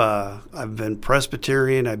I've been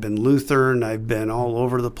Presbyterian, I've been Lutheran, I've been all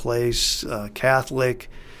over the place,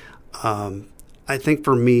 Catholic. I think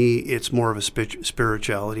for me, it's more of a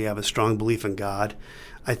spirituality. I have a strong belief in God.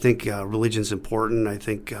 I think religion's important. I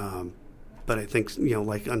think, but I think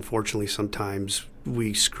unfortunately, sometimes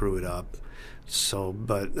we screw it up. So,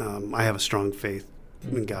 but I have a strong faith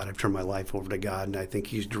in God. I've turned my life over to God, and I think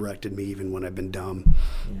He's directed me even when I've been dumb.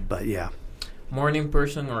 Yeah. But yeah. Morning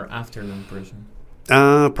person or afternoon person?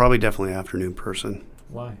 Probably definitely afternoon person.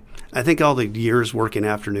 Why? I think all the years working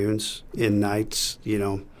afternoons and nights,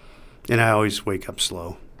 and I always wake up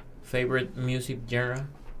slow. Favorite music genre?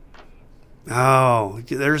 Oh,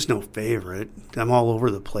 there's no favorite. I'm all over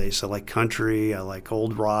the place. I like country. I like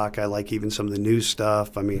old rock. I like even some of the new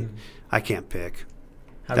stuff. I mean, I can't pick.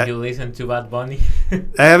 Have you listened to Bad Bunny?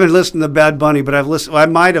 I haven't listened to Bad Bunny, but I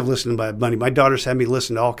might have listened to Bad Bunny. My daughters had me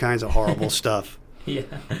listen to all kinds of horrible stuff. Yeah.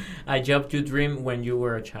 A job you dream when you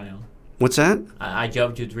were a child. What's that? A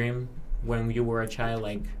job you dream when you were a child,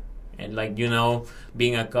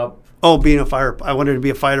 being a cop. Oh, being a fighter. I wanted to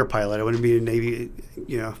be a fighter pilot. I wanted to be a Navy.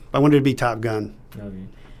 I wanted to be Top Gun. Okay.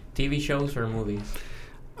 TV shows or movies?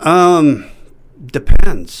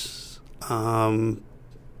 Depends.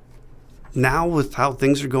 Now with how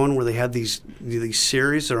things are going, where they have these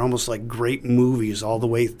series, they're almost like great movies all the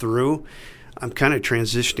way through. I'm kind of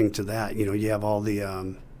transitioning to that. You have all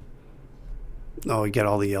the, you get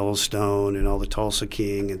all the Yellowstone and all the Tulsa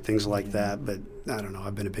King and things like that. But I don't know.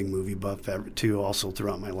 I've been a big movie buff too, also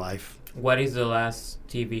throughout my life. What is the last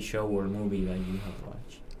TV show or movie that you have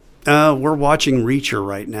watched? We're watching Reacher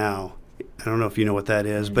right now. I don't know if you know what that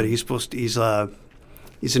is, but he's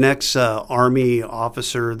He's an ex-Army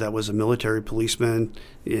officer that was a military policeman,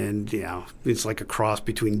 and it's like a cross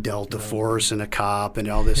between Delta Force and a cop and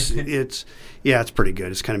all this. It's pretty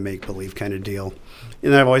good. It's kind of make-believe kind of deal.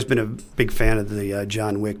 And I've always been a big fan of the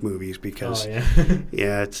John Wick movies because,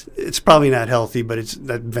 it's probably not healthy, but it's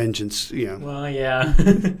that vengeance. Well, yeah.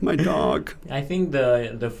 My dog. I think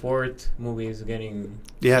the fourth movie is getting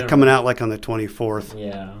coming out like on the 24th.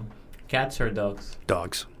 Yeah. Cats or dogs?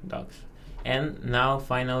 Dogs. And now,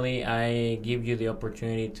 finally, I give you the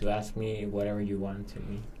opportunity to ask me whatever you want to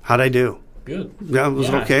me. How'd I do? Good. Yeah, was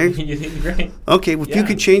it okay? You did great. Okay, well, if you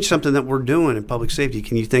could change something that we're doing in public safety,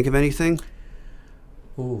 can you think of anything?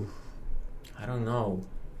 Ooh, I don't know.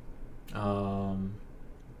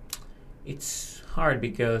 It's hard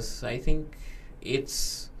because I think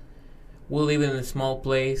we live in a small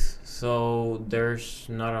place, so there's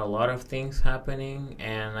not a lot of things happening,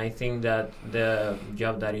 and I think that the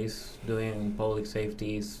job that is doing public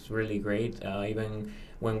safety is really great. Even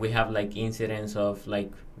when we have like incidents of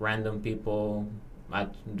like random people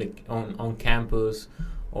on campus,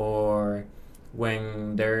 or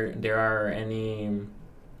when there are any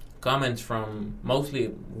comments from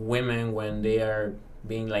mostly women when they are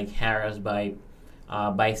being like harassed by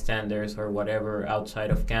bystanders or whatever outside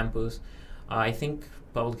of campus. I think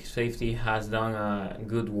public safety has done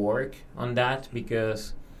good work on that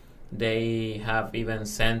because they have even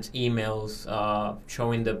sent emails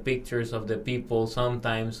showing the pictures of the people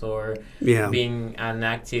sometimes, or being an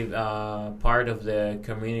active part of the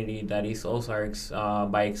community that is Ozarks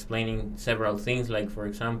by explaining several things, like for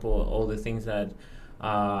example all the things that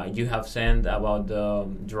you have sent about the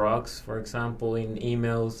drugs, for example, in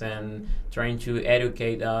emails, and trying to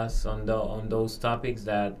educate us on those topics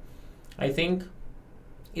that I think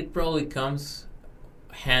it probably comes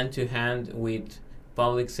hand to hand with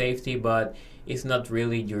public safety, but it's not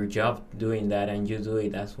really your job doing that, and you do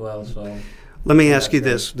it as well. So let me ask you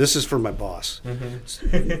this. This is for my boss.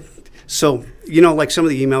 Mm-hmm. So, like some of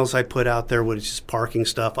the emails I put out there, when it's just parking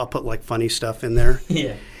stuff, I'll put like funny stuff in there.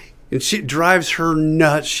 Yeah. And she drives her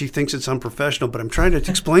nuts. She thinks it's unprofessional, but I'm trying to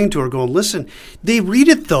explain to her, going, listen, they read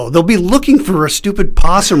it, though. They'll be looking for a stupid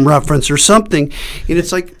possum reference or something. And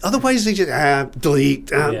it's like, otherwise they just, delete.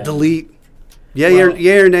 Yeah,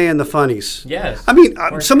 yay or nay on the funnies. Yes. I mean,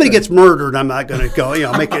 somebody gets murdered, I'm not going to go,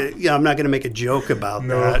 I'm not going to make a joke about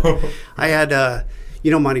that. I had,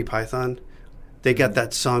 Monty Python. They got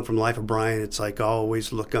that song from Life of Brian. It's like,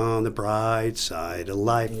 always look on the bright side of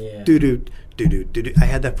life. Yeah. Doo-doo, doo-doo, doo-doo. I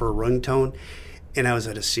had that for a ringtone, and I was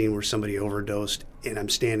at a scene where somebody overdosed, and I'm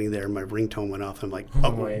standing there, and my ringtone went off. And I'm like,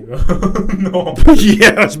 oh my God. No.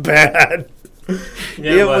 Yeah, it was bad.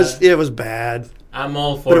 It was bad. I'm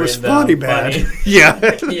all for it. But it was funny bad.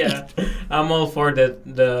 Yeah. Yeah. I'm all for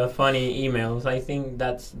the funny emails. I think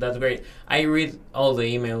that's great. I read all the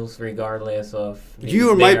emails regardless of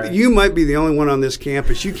you might be the only one on this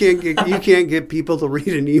campus. You can't get people to read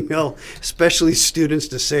an email, especially students,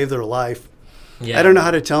 to save their life. Yeah. I don't know how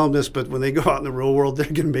to tell them this, but when they go out in the real world, they're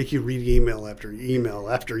going to make you read email after email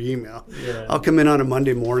after email. Yeah. I'll come in on a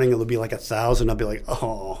Monday morning, it'll be like 1,000. I'll be like,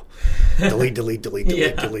 oh, delete.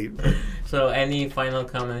 So any final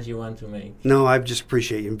comments you want to make? No, I just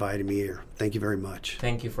appreciate you inviting me here. Thank you very much.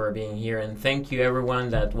 Thank you for being here, and thank you everyone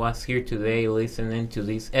that was here today listening to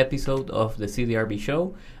this episode of the CDRB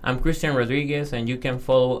Show. I'm Christian Rodriguez, and you can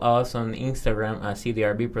follow us on Instagram at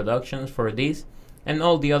CDRB Productions for this and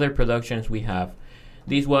all the other productions we have.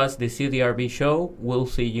 This was the CDRB Show. We'll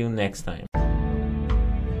see you next time.